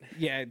spite.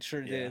 Yeah, it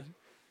sure did.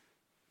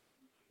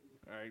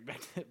 All right,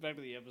 back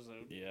to the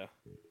episode. Yeah.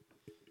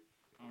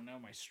 Oh no,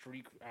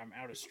 I'm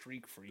out of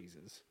streak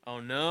freezes. Oh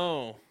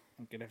no.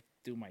 I'm gonna have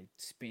to do my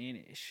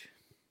Spanish.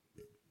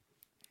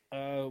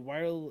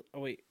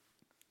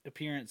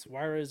 Appearance.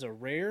 Waira is a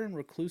rare and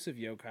reclusive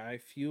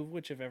yokai, few of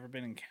which have ever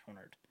been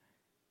encountered.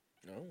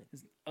 Oh.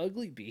 It's an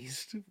ugly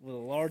beast with a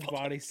large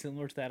body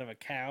similar to that of a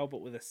cow,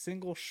 but with a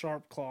single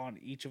sharp claw on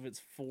each of its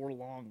 4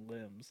 long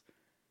limbs.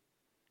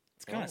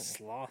 It's kind of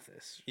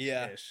slothish.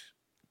 Yeah.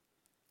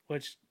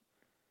 Which,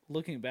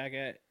 looking back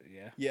at,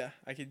 yeah. Yeah,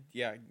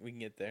 we can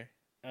get there.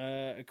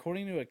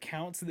 According to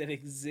accounts that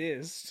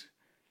exist,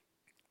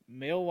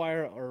 male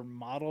wire are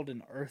mottled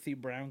in earthy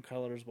brown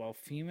colors, while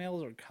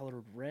females are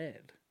colored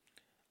red.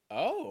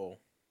 Oh.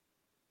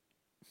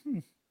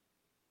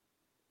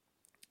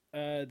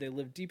 They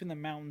live deep in the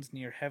mountains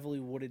near heavily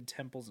wooded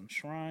temples and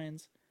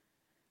shrines.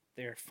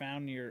 They are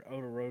found near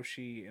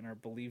Odoroshi and are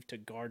believed to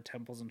guard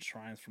temples and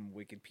shrines from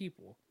wicked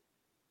people.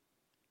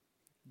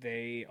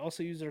 They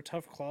also use their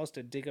tough claws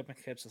to dig up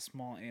and catch the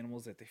small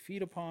animals that they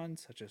feed upon,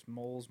 such as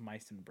moles,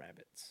 mice, and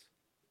rabbits.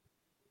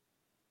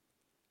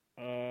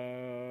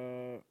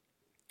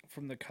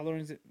 From the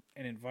colorings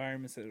and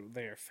environments that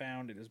they are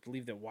found, it is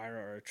believed that Waira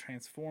are a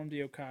transformed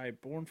yokai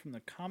born from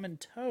the common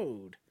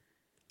toad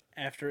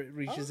after it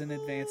reaches an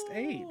advanced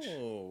age.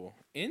 Oh,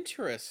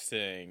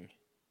 interesting.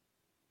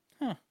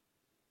 Huh.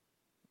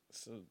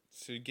 So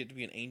you get to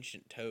be an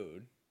ancient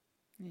toad.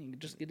 You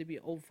just get to be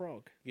an old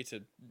frog. You get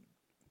to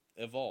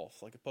evolve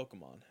like a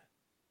Pokemon.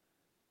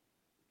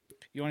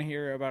 You want to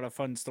hear about a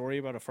fun story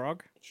about a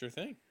frog? Sure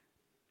thing.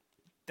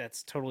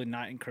 That's totally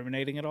not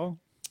incriminating at all.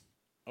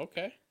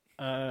 Okay.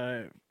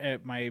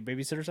 At my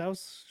babysitter's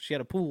house, she had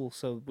a pool,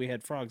 so we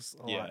had frogs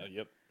a lot.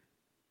 Yep.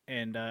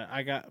 And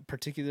I got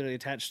particularly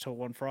attached to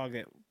one frog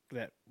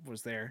that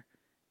was there,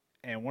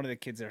 and one of the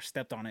kids there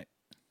stepped on it,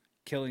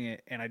 killing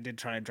it, and I did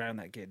try and drown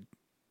that kid.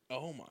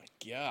 Oh my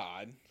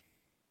god.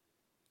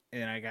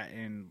 And I got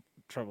in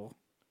trouble.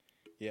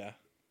 Yeah.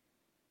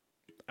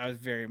 I was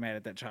very mad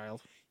at that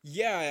child.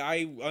 Yeah,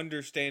 I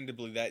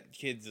understandably that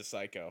kid's a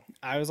psycho.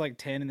 I was like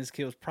 10 and this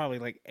kid was probably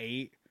like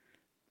 8.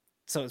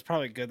 So it's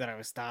probably good that I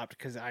was stopped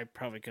because I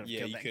probably could have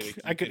killed that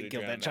kid. I could have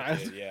killed that child.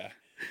 Kid, yeah.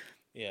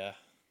 Yeah.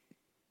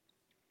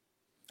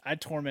 I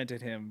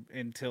tormented him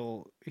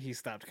until he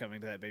stopped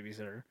coming to that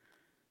babysitter.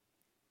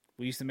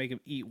 We used to make him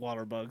eat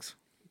water bugs.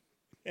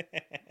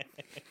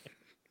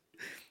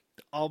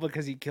 All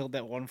because he killed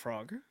that one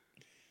frog.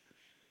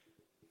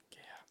 Yeah.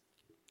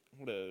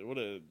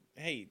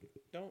 Hey,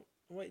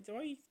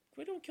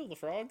 we don't kill the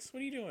frogs. What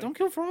are you doing? Don't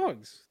kill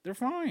frogs. They're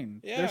fine.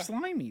 Yeah. They're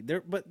slimy.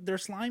 They're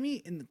slimy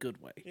in the good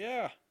way.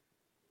 Yeah.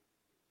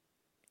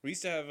 We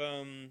used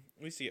to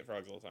get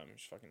frogs all the time and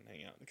just fucking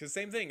hang out. Because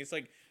same thing, it's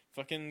like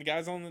fucking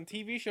guys on the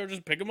TV show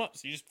just pick them up.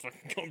 So you just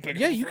fucking go and pick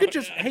them up. Yeah, you could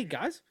just, hey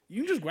guys,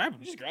 you can just grab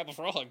them. You just grab a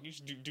frog. You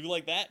just do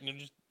like that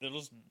and it'll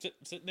just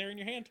sit there in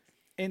your hand.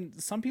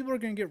 And some people are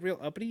going to get real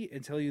uppity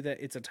and tell you that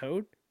it's a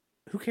toad.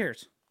 Who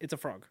cares? It's a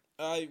frog.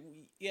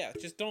 Yeah,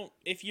 just don't,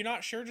 if you're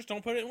not sure, just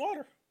don't put it in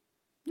water.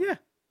 Yeah,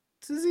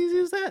 it's as easy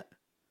as that.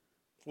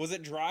 Was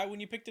it dry when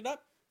you picked it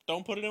up?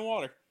 Don't put it in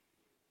water.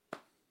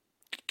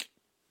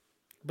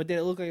 But did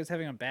it look like it was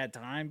having a bad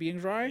time being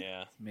dry?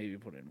 Yeah. Maybe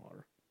put it in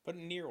water. Put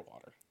it near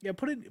water. Yeah,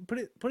 put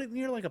it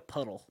near like a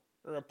puddle.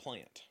 Or a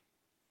plant.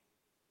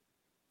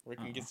 Where it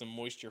can get some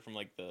moisture from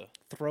like the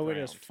Throw ground.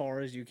 it as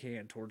far as you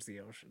can towards the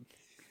ocean.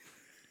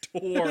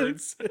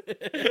 Towards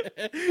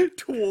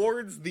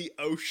the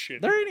ocean.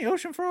 There any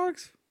ocean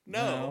frogs?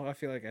 No. I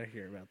feel like I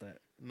hear about that.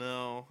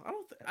 No,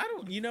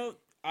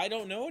 I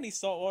don't know any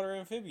saltwater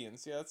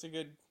amphibians. Yeah, that's a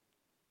good.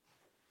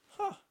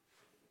 Huh.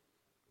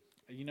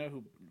 You know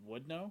who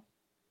would know?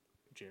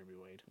 Jeremy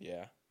Wade.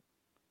 Yeah.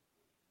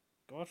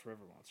 Go watch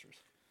River Monsters.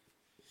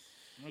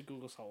 I'm gonna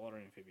Google saltwater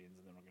amphibians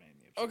and then we're gonna end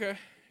the episode. Okay.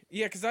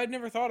 Yeah, because I'd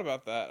never thought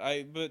about that.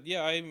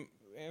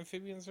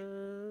 Amphibians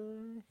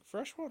are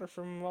freshwater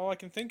from all I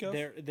can think of.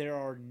 There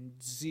are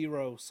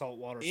 0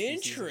 saltwater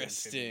species of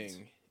amphibians.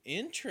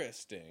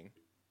 Interesting.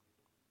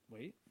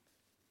 Wait.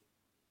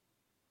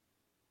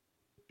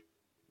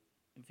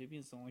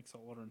 Amphibians don't like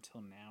saltwater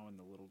until now in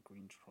the little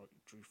green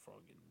tree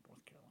frog in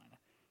North Carolina.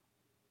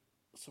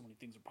 So many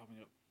things are popping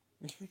up.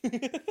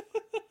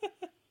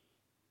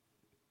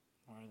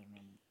 Why are there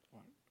no...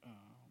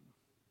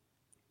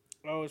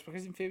 Oh, it's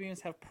because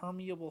amphibians have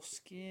permeable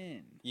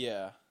skin.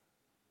 Yeah.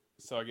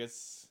 So I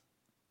guess...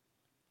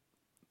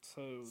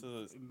 So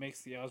it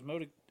makes the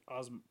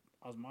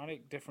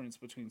osmotic difference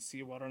between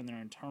seawater and their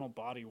internal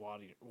body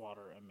water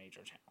a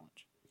major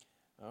challenge.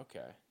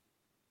 Okay.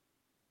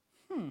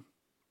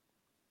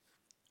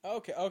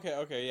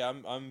 Okay. Yeah,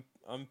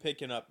 I'm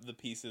picking up the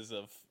pieces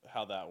of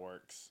how that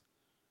works.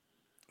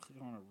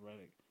 Click on a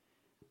Reddit.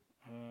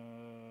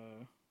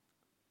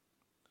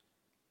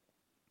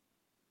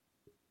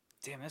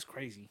 Damn, that's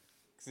crazy.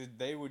 Because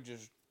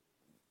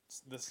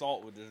the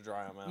salt would just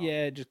dry them out.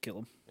 Yeah, just kill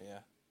them. Yeah.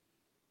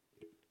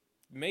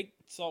 Make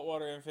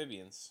saltwater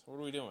amphibians. What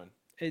are we doing?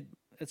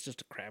 It's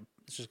just a crab.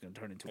 It's just going to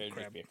turn into a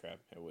crab. Just be a crab.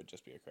 It would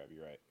just be a crab.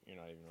 You're right. You're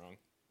not even wrong.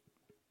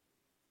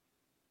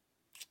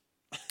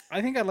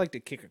 I think I'd like to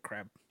kick a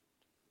crab.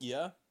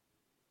 Yeah?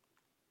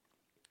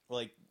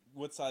 Like,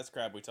 what size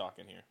crab we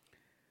talking here?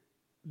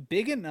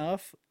 Big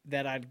enough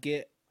that I'd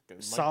get Like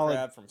a solid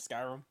crab from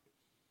Skyrim?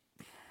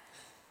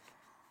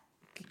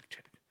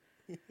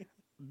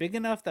 big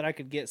enough that I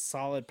could get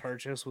solid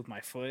purchase with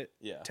my foot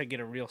Yeah. to get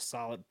a real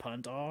solid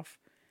punt off,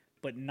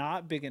 but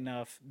not big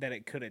enough that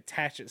it could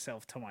attach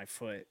itself to my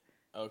foot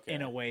Okay.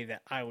 in a way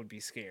that I would be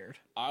scared.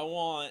 I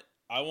want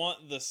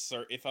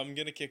the if I'm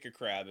gonna kick a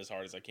crab as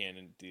hard as I can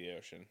into the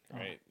ocean,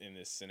 right? In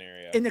this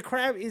scenario. And the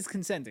crab is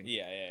consenting.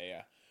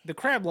 Yeah. The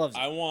crab loves it.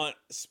 I want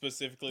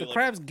specifically The like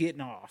crab's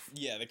getting off.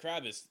 yeah, the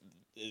crab is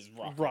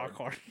Rock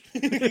hard.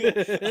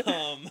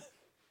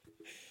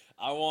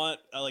 I want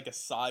like a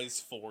size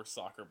 4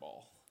 soccer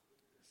ball.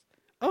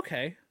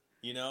 Okay.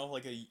 You know,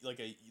 like a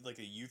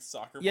youth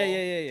soccer ball.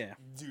 Yeah.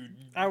 Dude,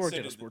 I work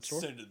at a sports store.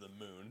 Send it to the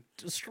moon.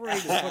 Just straight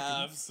as fucking.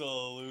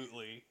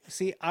 Absolutely.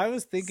 See, I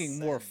was thinking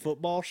more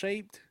football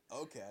shaped.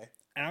 Okay.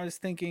 And I was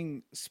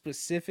thinking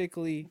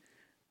specifically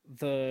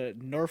the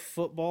Nerf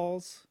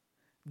footballs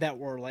that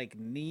were like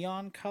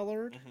neon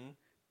colored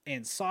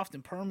and soft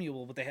and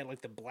permeable, but they had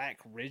like the black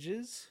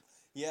ridges.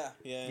 Yeah.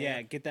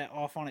 Get that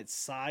off on its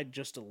side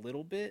just a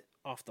little bit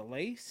off the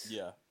lace.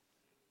 Yeah.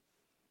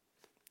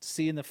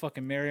 See in the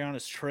fucking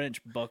Marianas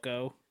Trench,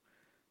 bucko.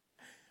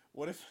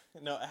 What if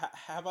no?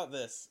 How about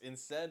this?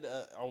 Instead,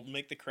 I'll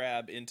make the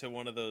crab into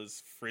one of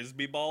those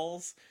frisbee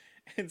balls,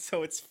 and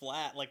so it's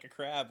flat like a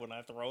crab when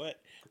I throw it,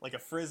 like a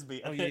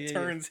frisbee, and it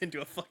turns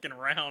into a fucking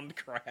round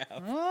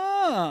crab.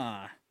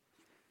 Ah,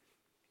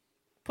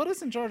 put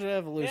us in charge of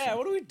evolution. Yeah,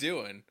 what are we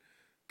doing?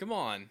 Come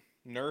on,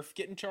 Nerf,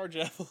 get in charge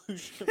of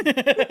evolution.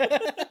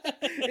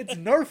 It's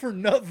Nerf or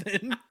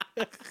nothing.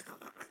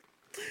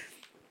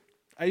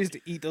 I used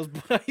to eat those.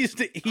 Those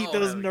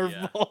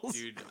Nerf balls,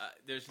 dude.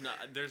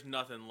 There's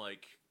nothing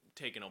like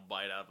taking a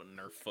bite out of a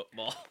Nerf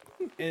football.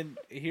 And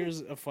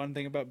here's a fun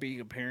thing about being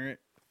a parent: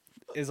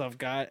 is I've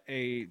got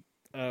a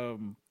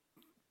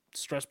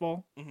stress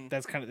ball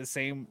that's kind of the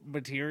same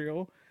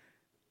material,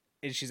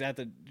 and she's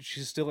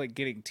still like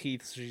getting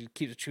teeth, so she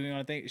keeps chewing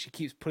on a thing. She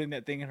keeps putting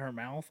that thing in her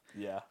mouth.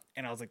 Yeah.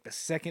 And I was like, the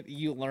second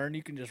you learn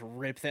you can just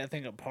rip that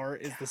thing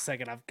apart is the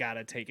second I've got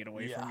to take it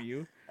away from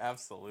you.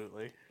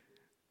 Absolutely.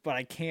 But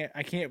I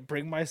can't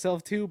bring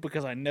myself to,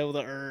 because I know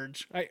the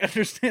urge. I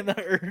understand the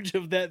urge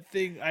of that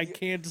thing. I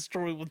can't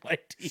destroy with my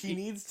teeth. She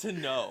needs to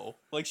know.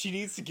 Like, she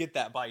needs to get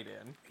that bite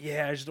in.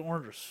 Yeah, I just don't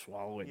want her to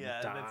swallow it and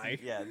die.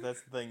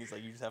 That's the thing. Is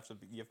like you have to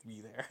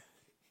be there.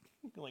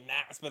 You're like, nah,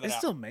 spit They it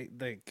out.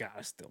 they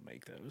gotta still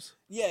make those.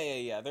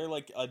 Yeah. They're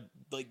like $2.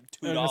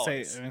 I'm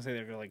gonna say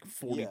they're like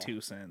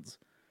 42 cents.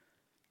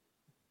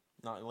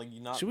 Not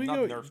should we not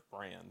go, Nerf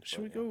brand.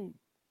 Should we go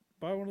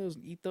buy one of those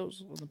and eat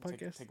those on the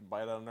podcast? Take a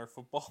bite out of Nerf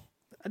football.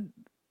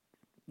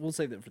 We'll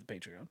save that for the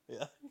Patreon.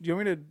 Yeah. Do you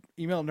want me to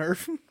email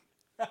Nerf?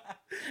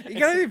 You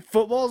got any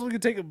footballs we can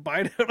take a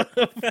bite out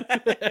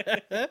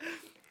of?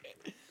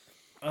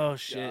 Oh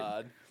shit!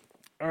 God.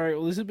 All right.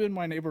 Well, this has been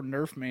my neighbor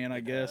Nerf man,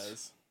 I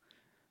guess.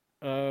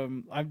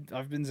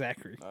 I've been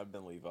Zachary. I've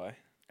been Levi.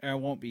 And I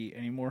won't be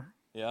anymore.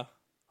 Yeah.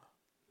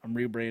 I'm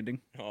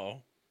rebranding.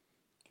 Oh,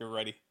 get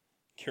ready.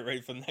 Get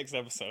ready for the next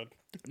episode.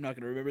 I'm not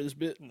gonna remember this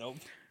bit. Nope.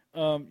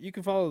 You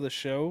can follow the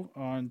show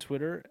on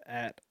Twitter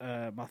at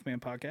Mothman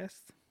Podcast.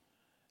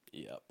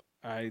 Yep.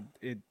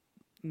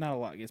 Not a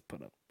lot gets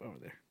put up over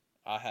there.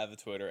 I have a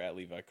Twitter at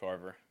Levi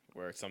Carver,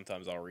 where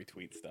sometimes I'll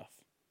retweet stuff.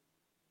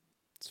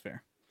 It's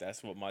fair.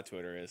 That's what my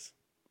Twitter is.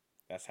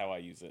 That's how I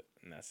use it,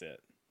 and that's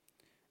it.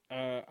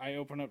 I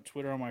open up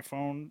Twitter on my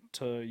phone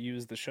to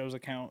use the show's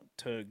account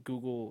to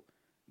Google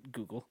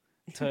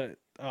to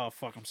oh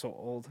fuck, I'm so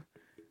old,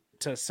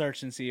 to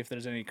search and see if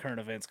there's any current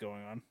events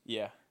going on.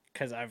 Yeah.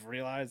 Because I've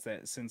realized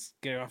that since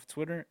getting off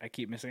Twitter, I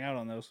keep missing out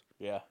on those.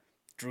 Yeah.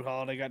 Drew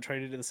Holiday got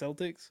traded to the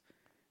Celtics.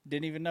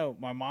 Didn't even know.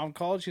 My mom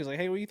called. She was like,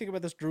 "Hey, what do you think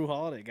about this Drew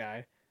Holiday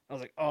guy?" I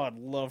was like, "Oh, I'd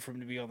love for him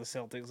to be on the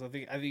Celtics. I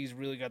think he's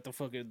really got the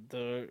fucking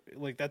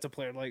that's a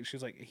player." Like, she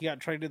was like, "He got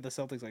traded to the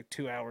Celtics like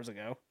 2 hours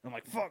ago." I'm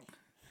like, "Fuck."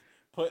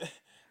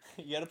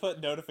 You got to put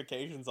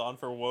notifications on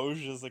for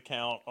Woj's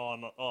account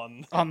on the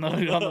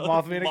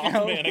Mothman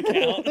account.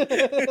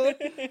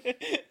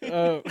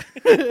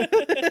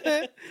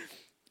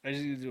 I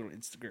just need to do it on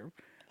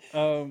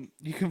Instagram.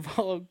 You can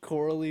follow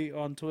Coralie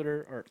on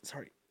Twitter,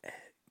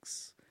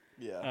 X.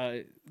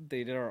 Yeah.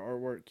 They did our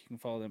artwork. You can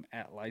follow them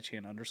at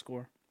Lychan_.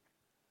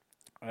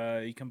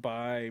 You can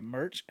buy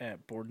merch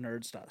at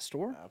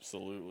boardnerds.store.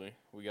 Absolutely.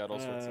 We got all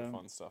sorts of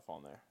fun stuff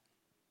on there.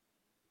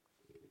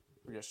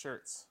 We got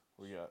shirts.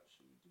 We got.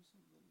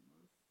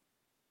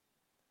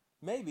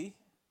 Maybe.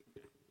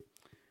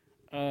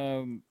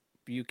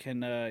 You can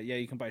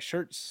buy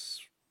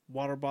shirts,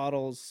 water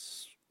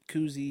bottles,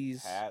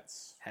 koozies,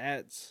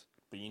 hats,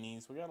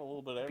 beanies. We got a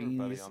little bit of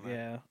everybody on there.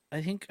 Yeah,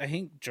 I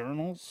think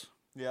journals.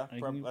 Yeah, I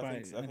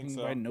think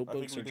so. Buy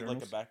notebooks, I think we did journals.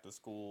 like a back to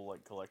school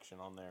collection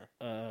on there.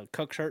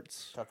 Cuck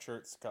shirts,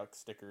 cuck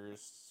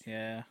stickers.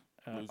 Yeah.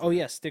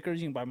 Stickers.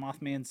 You can buy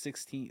Mothman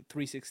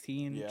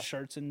 316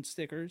 shirts and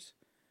stickers.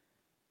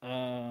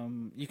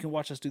 You can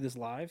watch us do this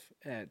live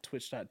at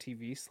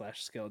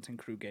twitch.tv/Skeleton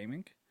Crew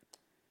Gaming.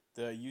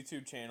 The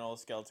YouTube channel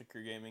Skeleton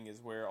Crew Gaming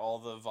is where all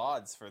the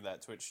VODs for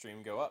that Twitch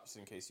stream go up. So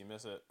in case you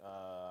miss it,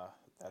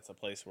 that's a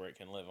place where it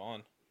can live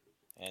on.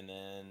 And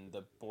then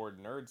the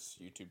Bored Nerds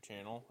YouTube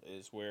channel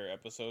is where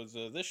episodes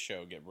of this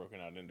show get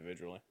broken out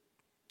individually.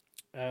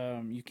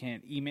 You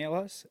can email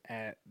us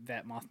at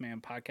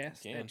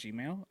thatmothmanpodcast You at can.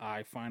 Gmail.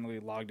 I finally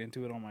logged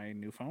into it on my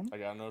new phone. I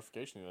got a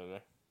notification the other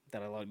day.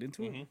 That I logged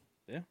into it.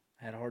 Yeah,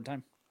 I had a hard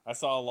time. I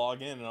saw a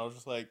login and I was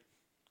just like,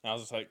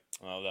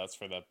 oh, that's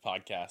for the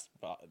podcast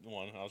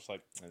one. I was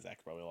like,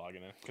 Zach's probably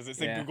logging in because it's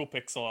a Google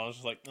Pixel. I was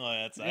just like, oh,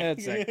 yeah, that's Zach. Yeah,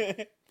 it's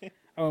Zach.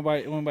 I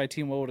went by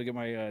T-Mobile to get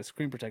my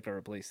screen protector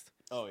replaced.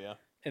 Oh yeah.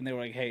 And they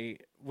were like, "Hey,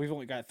 we've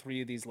only got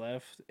 3 of these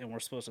left, and we're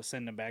supposed to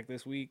send them back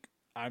this week.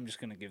 I'm just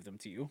gonna give them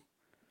to you."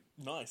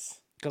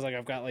 Nice. Because like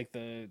I've got like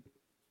the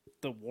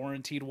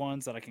warranted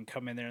ones that I can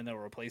come in there and they'll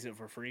replace it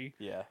for free.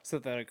 Yeah. So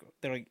that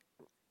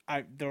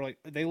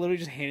they literally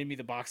just handed me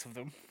the box of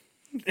them.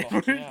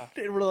 Fuck yeah.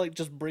 They were like,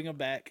 just bring them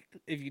back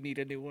if you need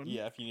a new one.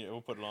 Yeah, if you need,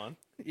 we'll put it on.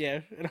 Yeah,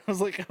 and I was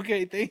like,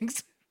 okay,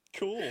 thanks.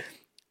 Cool.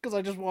 Because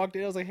I just walked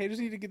in, I was like, hey, I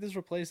just need to get this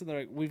replaced, and they're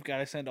like, we've got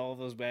to send all of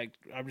those back.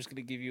 I'm just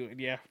gonna give you, and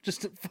yeah,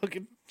 just a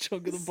fucking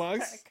chunk of the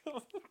box.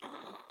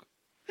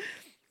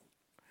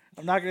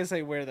 I'm not gonna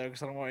say where though,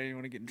 because I don't want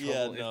anyone to get in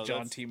trouble if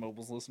John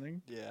T-Mobile's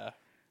listening. Yeah.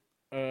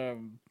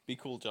 Be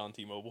cool, John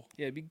T-Mobile.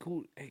 Yeah, be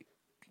cool. Hey,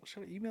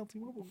 should I email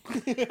T-Mobile?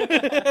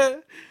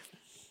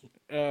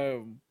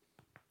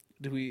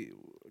 Do we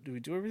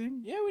do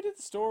everything? Yeah, we did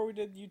the store. We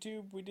did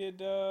YouTube. We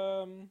did.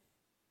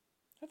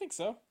 I think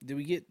so. Did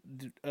we get?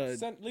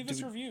 Leave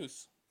us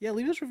reviews. Yeah,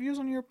 leave us reviews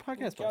on your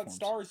podcast platforms.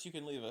 Got stars you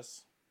can leave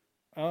us.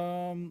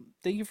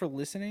 Thank you for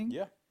listening.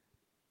 Yeah.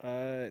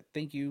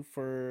 Thank you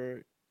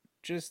for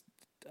just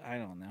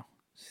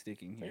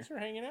sticking here. Thanks for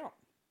hanging out.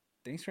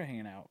 Thanks for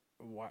hanging out.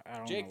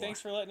 Jake,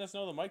 thanks for letting us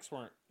know the mics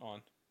weren't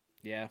on.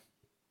 Yeah.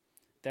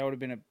 That would have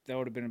been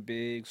a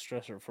big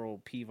stressor for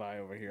old Pevi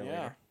over here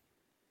later.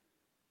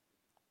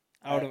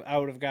 I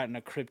would have gotten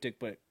a cryptic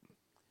but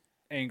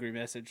angry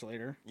message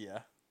later. Yeah.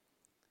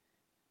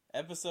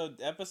 Episode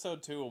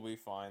 2 will be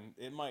fine.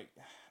 It might.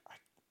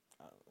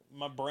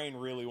 My brain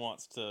really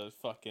wants to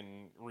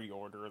fucking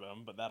reorder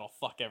them, but that'll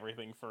fuck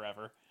everything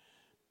forever.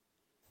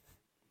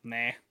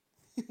 Nah.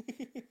 I'm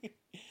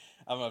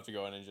gonna have to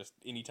go in and just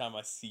anytime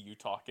I see you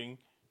talking,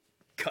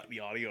 cut the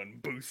audio and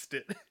boost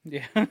it.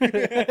 Yeah.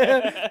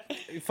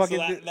 Fucking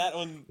so that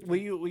one. Will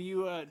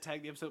you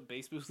tag the episode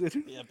bass boosted?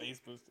 Yeah,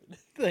 bass boosted.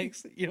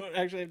 Thanks. You don't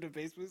actually have to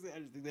bass boost it. I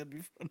just think that'd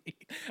be funny.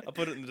 I'll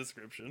put it in the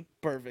description.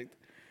 Perfect.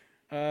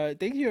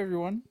 Thank you,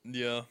 everyone.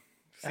 Yeah.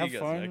 See you guys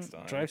fun. Next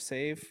time. Drive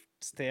safe.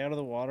 Stay out of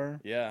the water.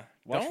 Yeah.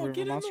 Don't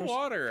get monsters. In the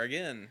water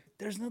again.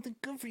 There's nothing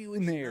good for you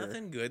in there. There's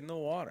nothing good in the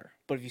water.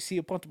 But if you see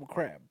a puntable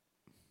crab,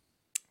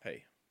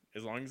 hey,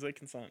 as long as they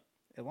consent.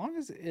 As long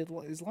as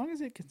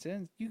it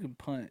consents, you can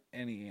punt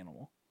any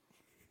animal.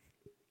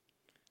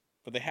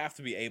 But they have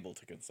to be able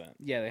to consent.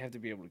 Yeah, they have to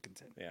be able to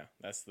consent. Yeah,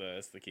 that's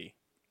the key.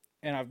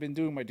 And I've been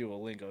doing my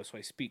Duolingo, so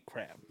I speak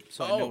crab,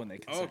 so I know when they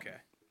consent. Okay,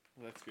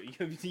 well, that's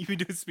good. You been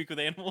doing speak with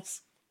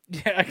animals?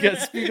 Yeah, I got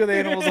speak with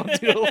animals on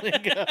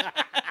Duolingo.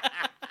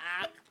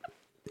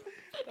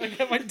 I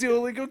got my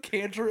Duolingo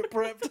cantrip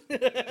prepped.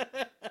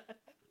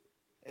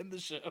 End the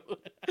show.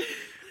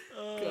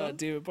 God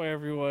damn it! Bye,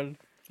 everyone.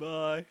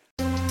 Bye.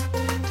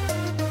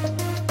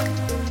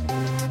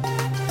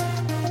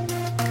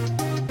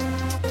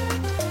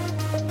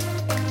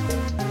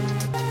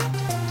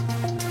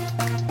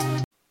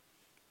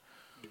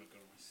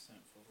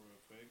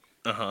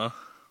 Uh-huh.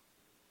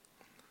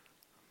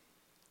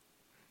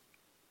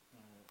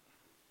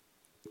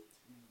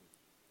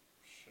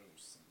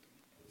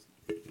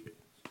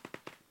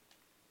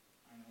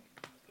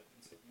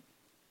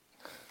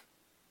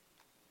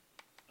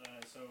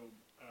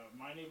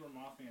 My neighbor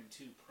Mothman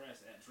 2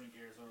 press at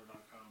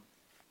drinkarizona.com.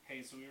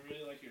 Hey, so we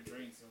really like your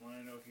drinks and want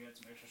to know if you had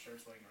some extra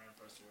shirts laying around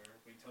for us to wear.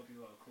 We can tell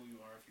people how cool you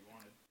are if you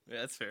wanted.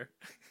 Yeah, that's fair.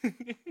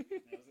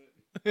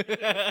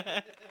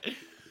 That was it.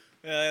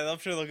 Yeah, I'm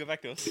sure they'll get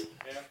back to us.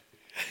 Yeah.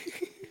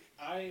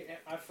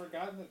 I've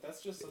forgotten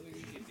that's just something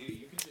you can do.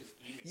 You can just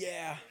eat.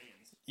 Yeah.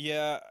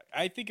 Yeah,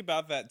 I think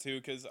about that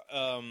too because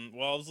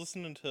while I was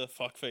listening to the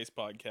Fuckface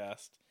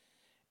podcast,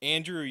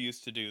 Andrew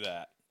used to do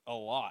that a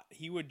lot.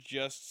 He would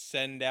just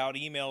send out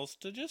emails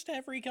to just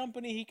every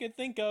company he could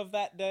think of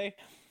that day.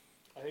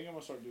 I think I'm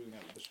gonna start doing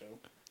that with the show.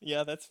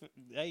 Yeah,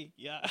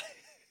 yeah.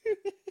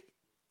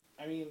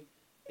 I mean,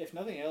 if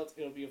nothing else,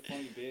 it'll be a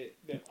funny bit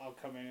that I'll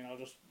come in and I'll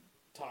just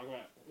talk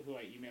about who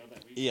I emailed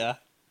that week. Yeah.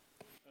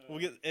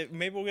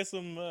 Maybe we'll get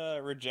some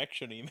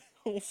rejection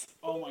emails.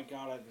 Oh my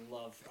god, I'd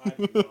love to get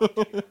a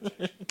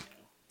rejection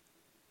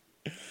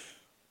email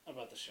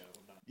about the show.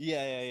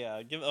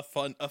 Yeah. Give a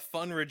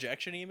fun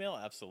rejection email,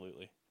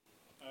 absolutely.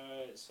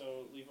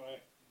 So Levi,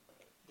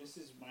 this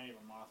is my neighbor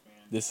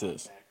Mothman. This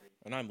is,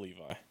 and I'm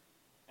Levi.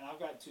 And I've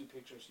got 2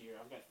 pictures here.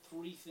 I've got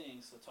 3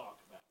 things to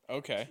talk about.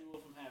 Okay. 2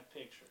 of them have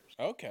pictures.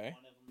 Okay.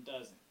 1 of them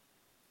doesn't.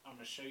 I'm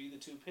gonna show you the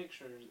 2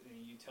 pictures,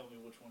 and you tell me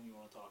which one you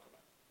want to talk about.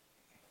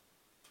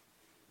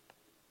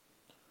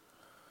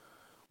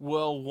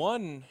 Well,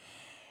 one,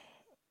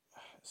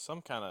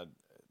 some kind of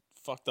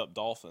fucked up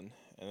dolphin,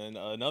 and then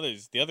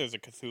the other's a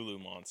Cthulhu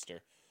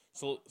monster.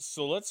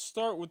 So let's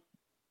start with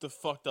the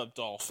fucked up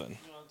dolphin.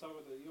 You want to talk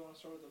about the? You want to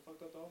start with the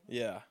fucked up dolphin?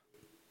 Yeah.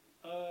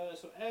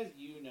 So as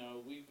you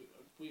know,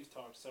 we've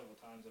talked several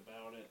times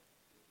about it.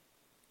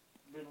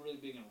 Been really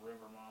big in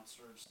river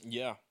monsters.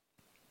 Yeah.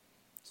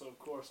 So of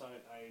course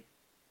I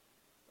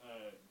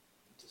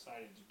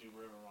decided to do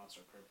river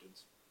monster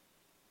cryptids.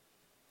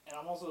 And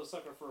I'm also a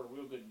sucker for a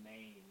real good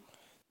name.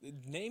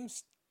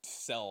 Names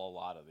sell a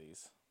lot of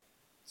these.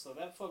 So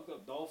that fucked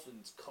up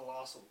dolphin's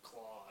Colossal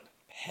Claude.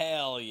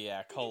 Hell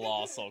yeah,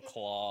 Colossal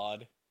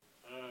Claude.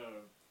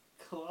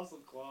 Colossal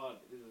Claude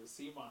is a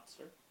sea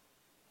monster.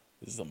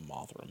 This is a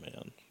Mothra,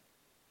 man.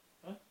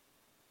 Huh?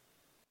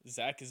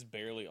 Zach is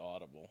barely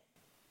audible.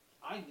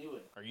 I knew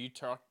it. Are you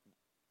talk?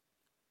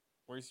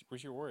 Where's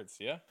your words?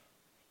 Yeah.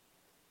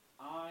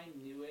 I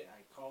knew it.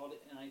 I called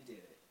it, and I did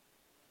it.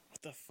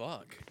 What the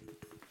fuck?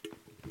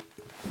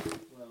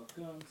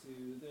 Welcome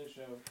to the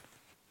show.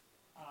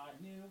 I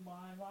knew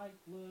my mic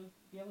looked.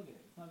 Yeah, look at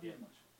it. It's not doing much.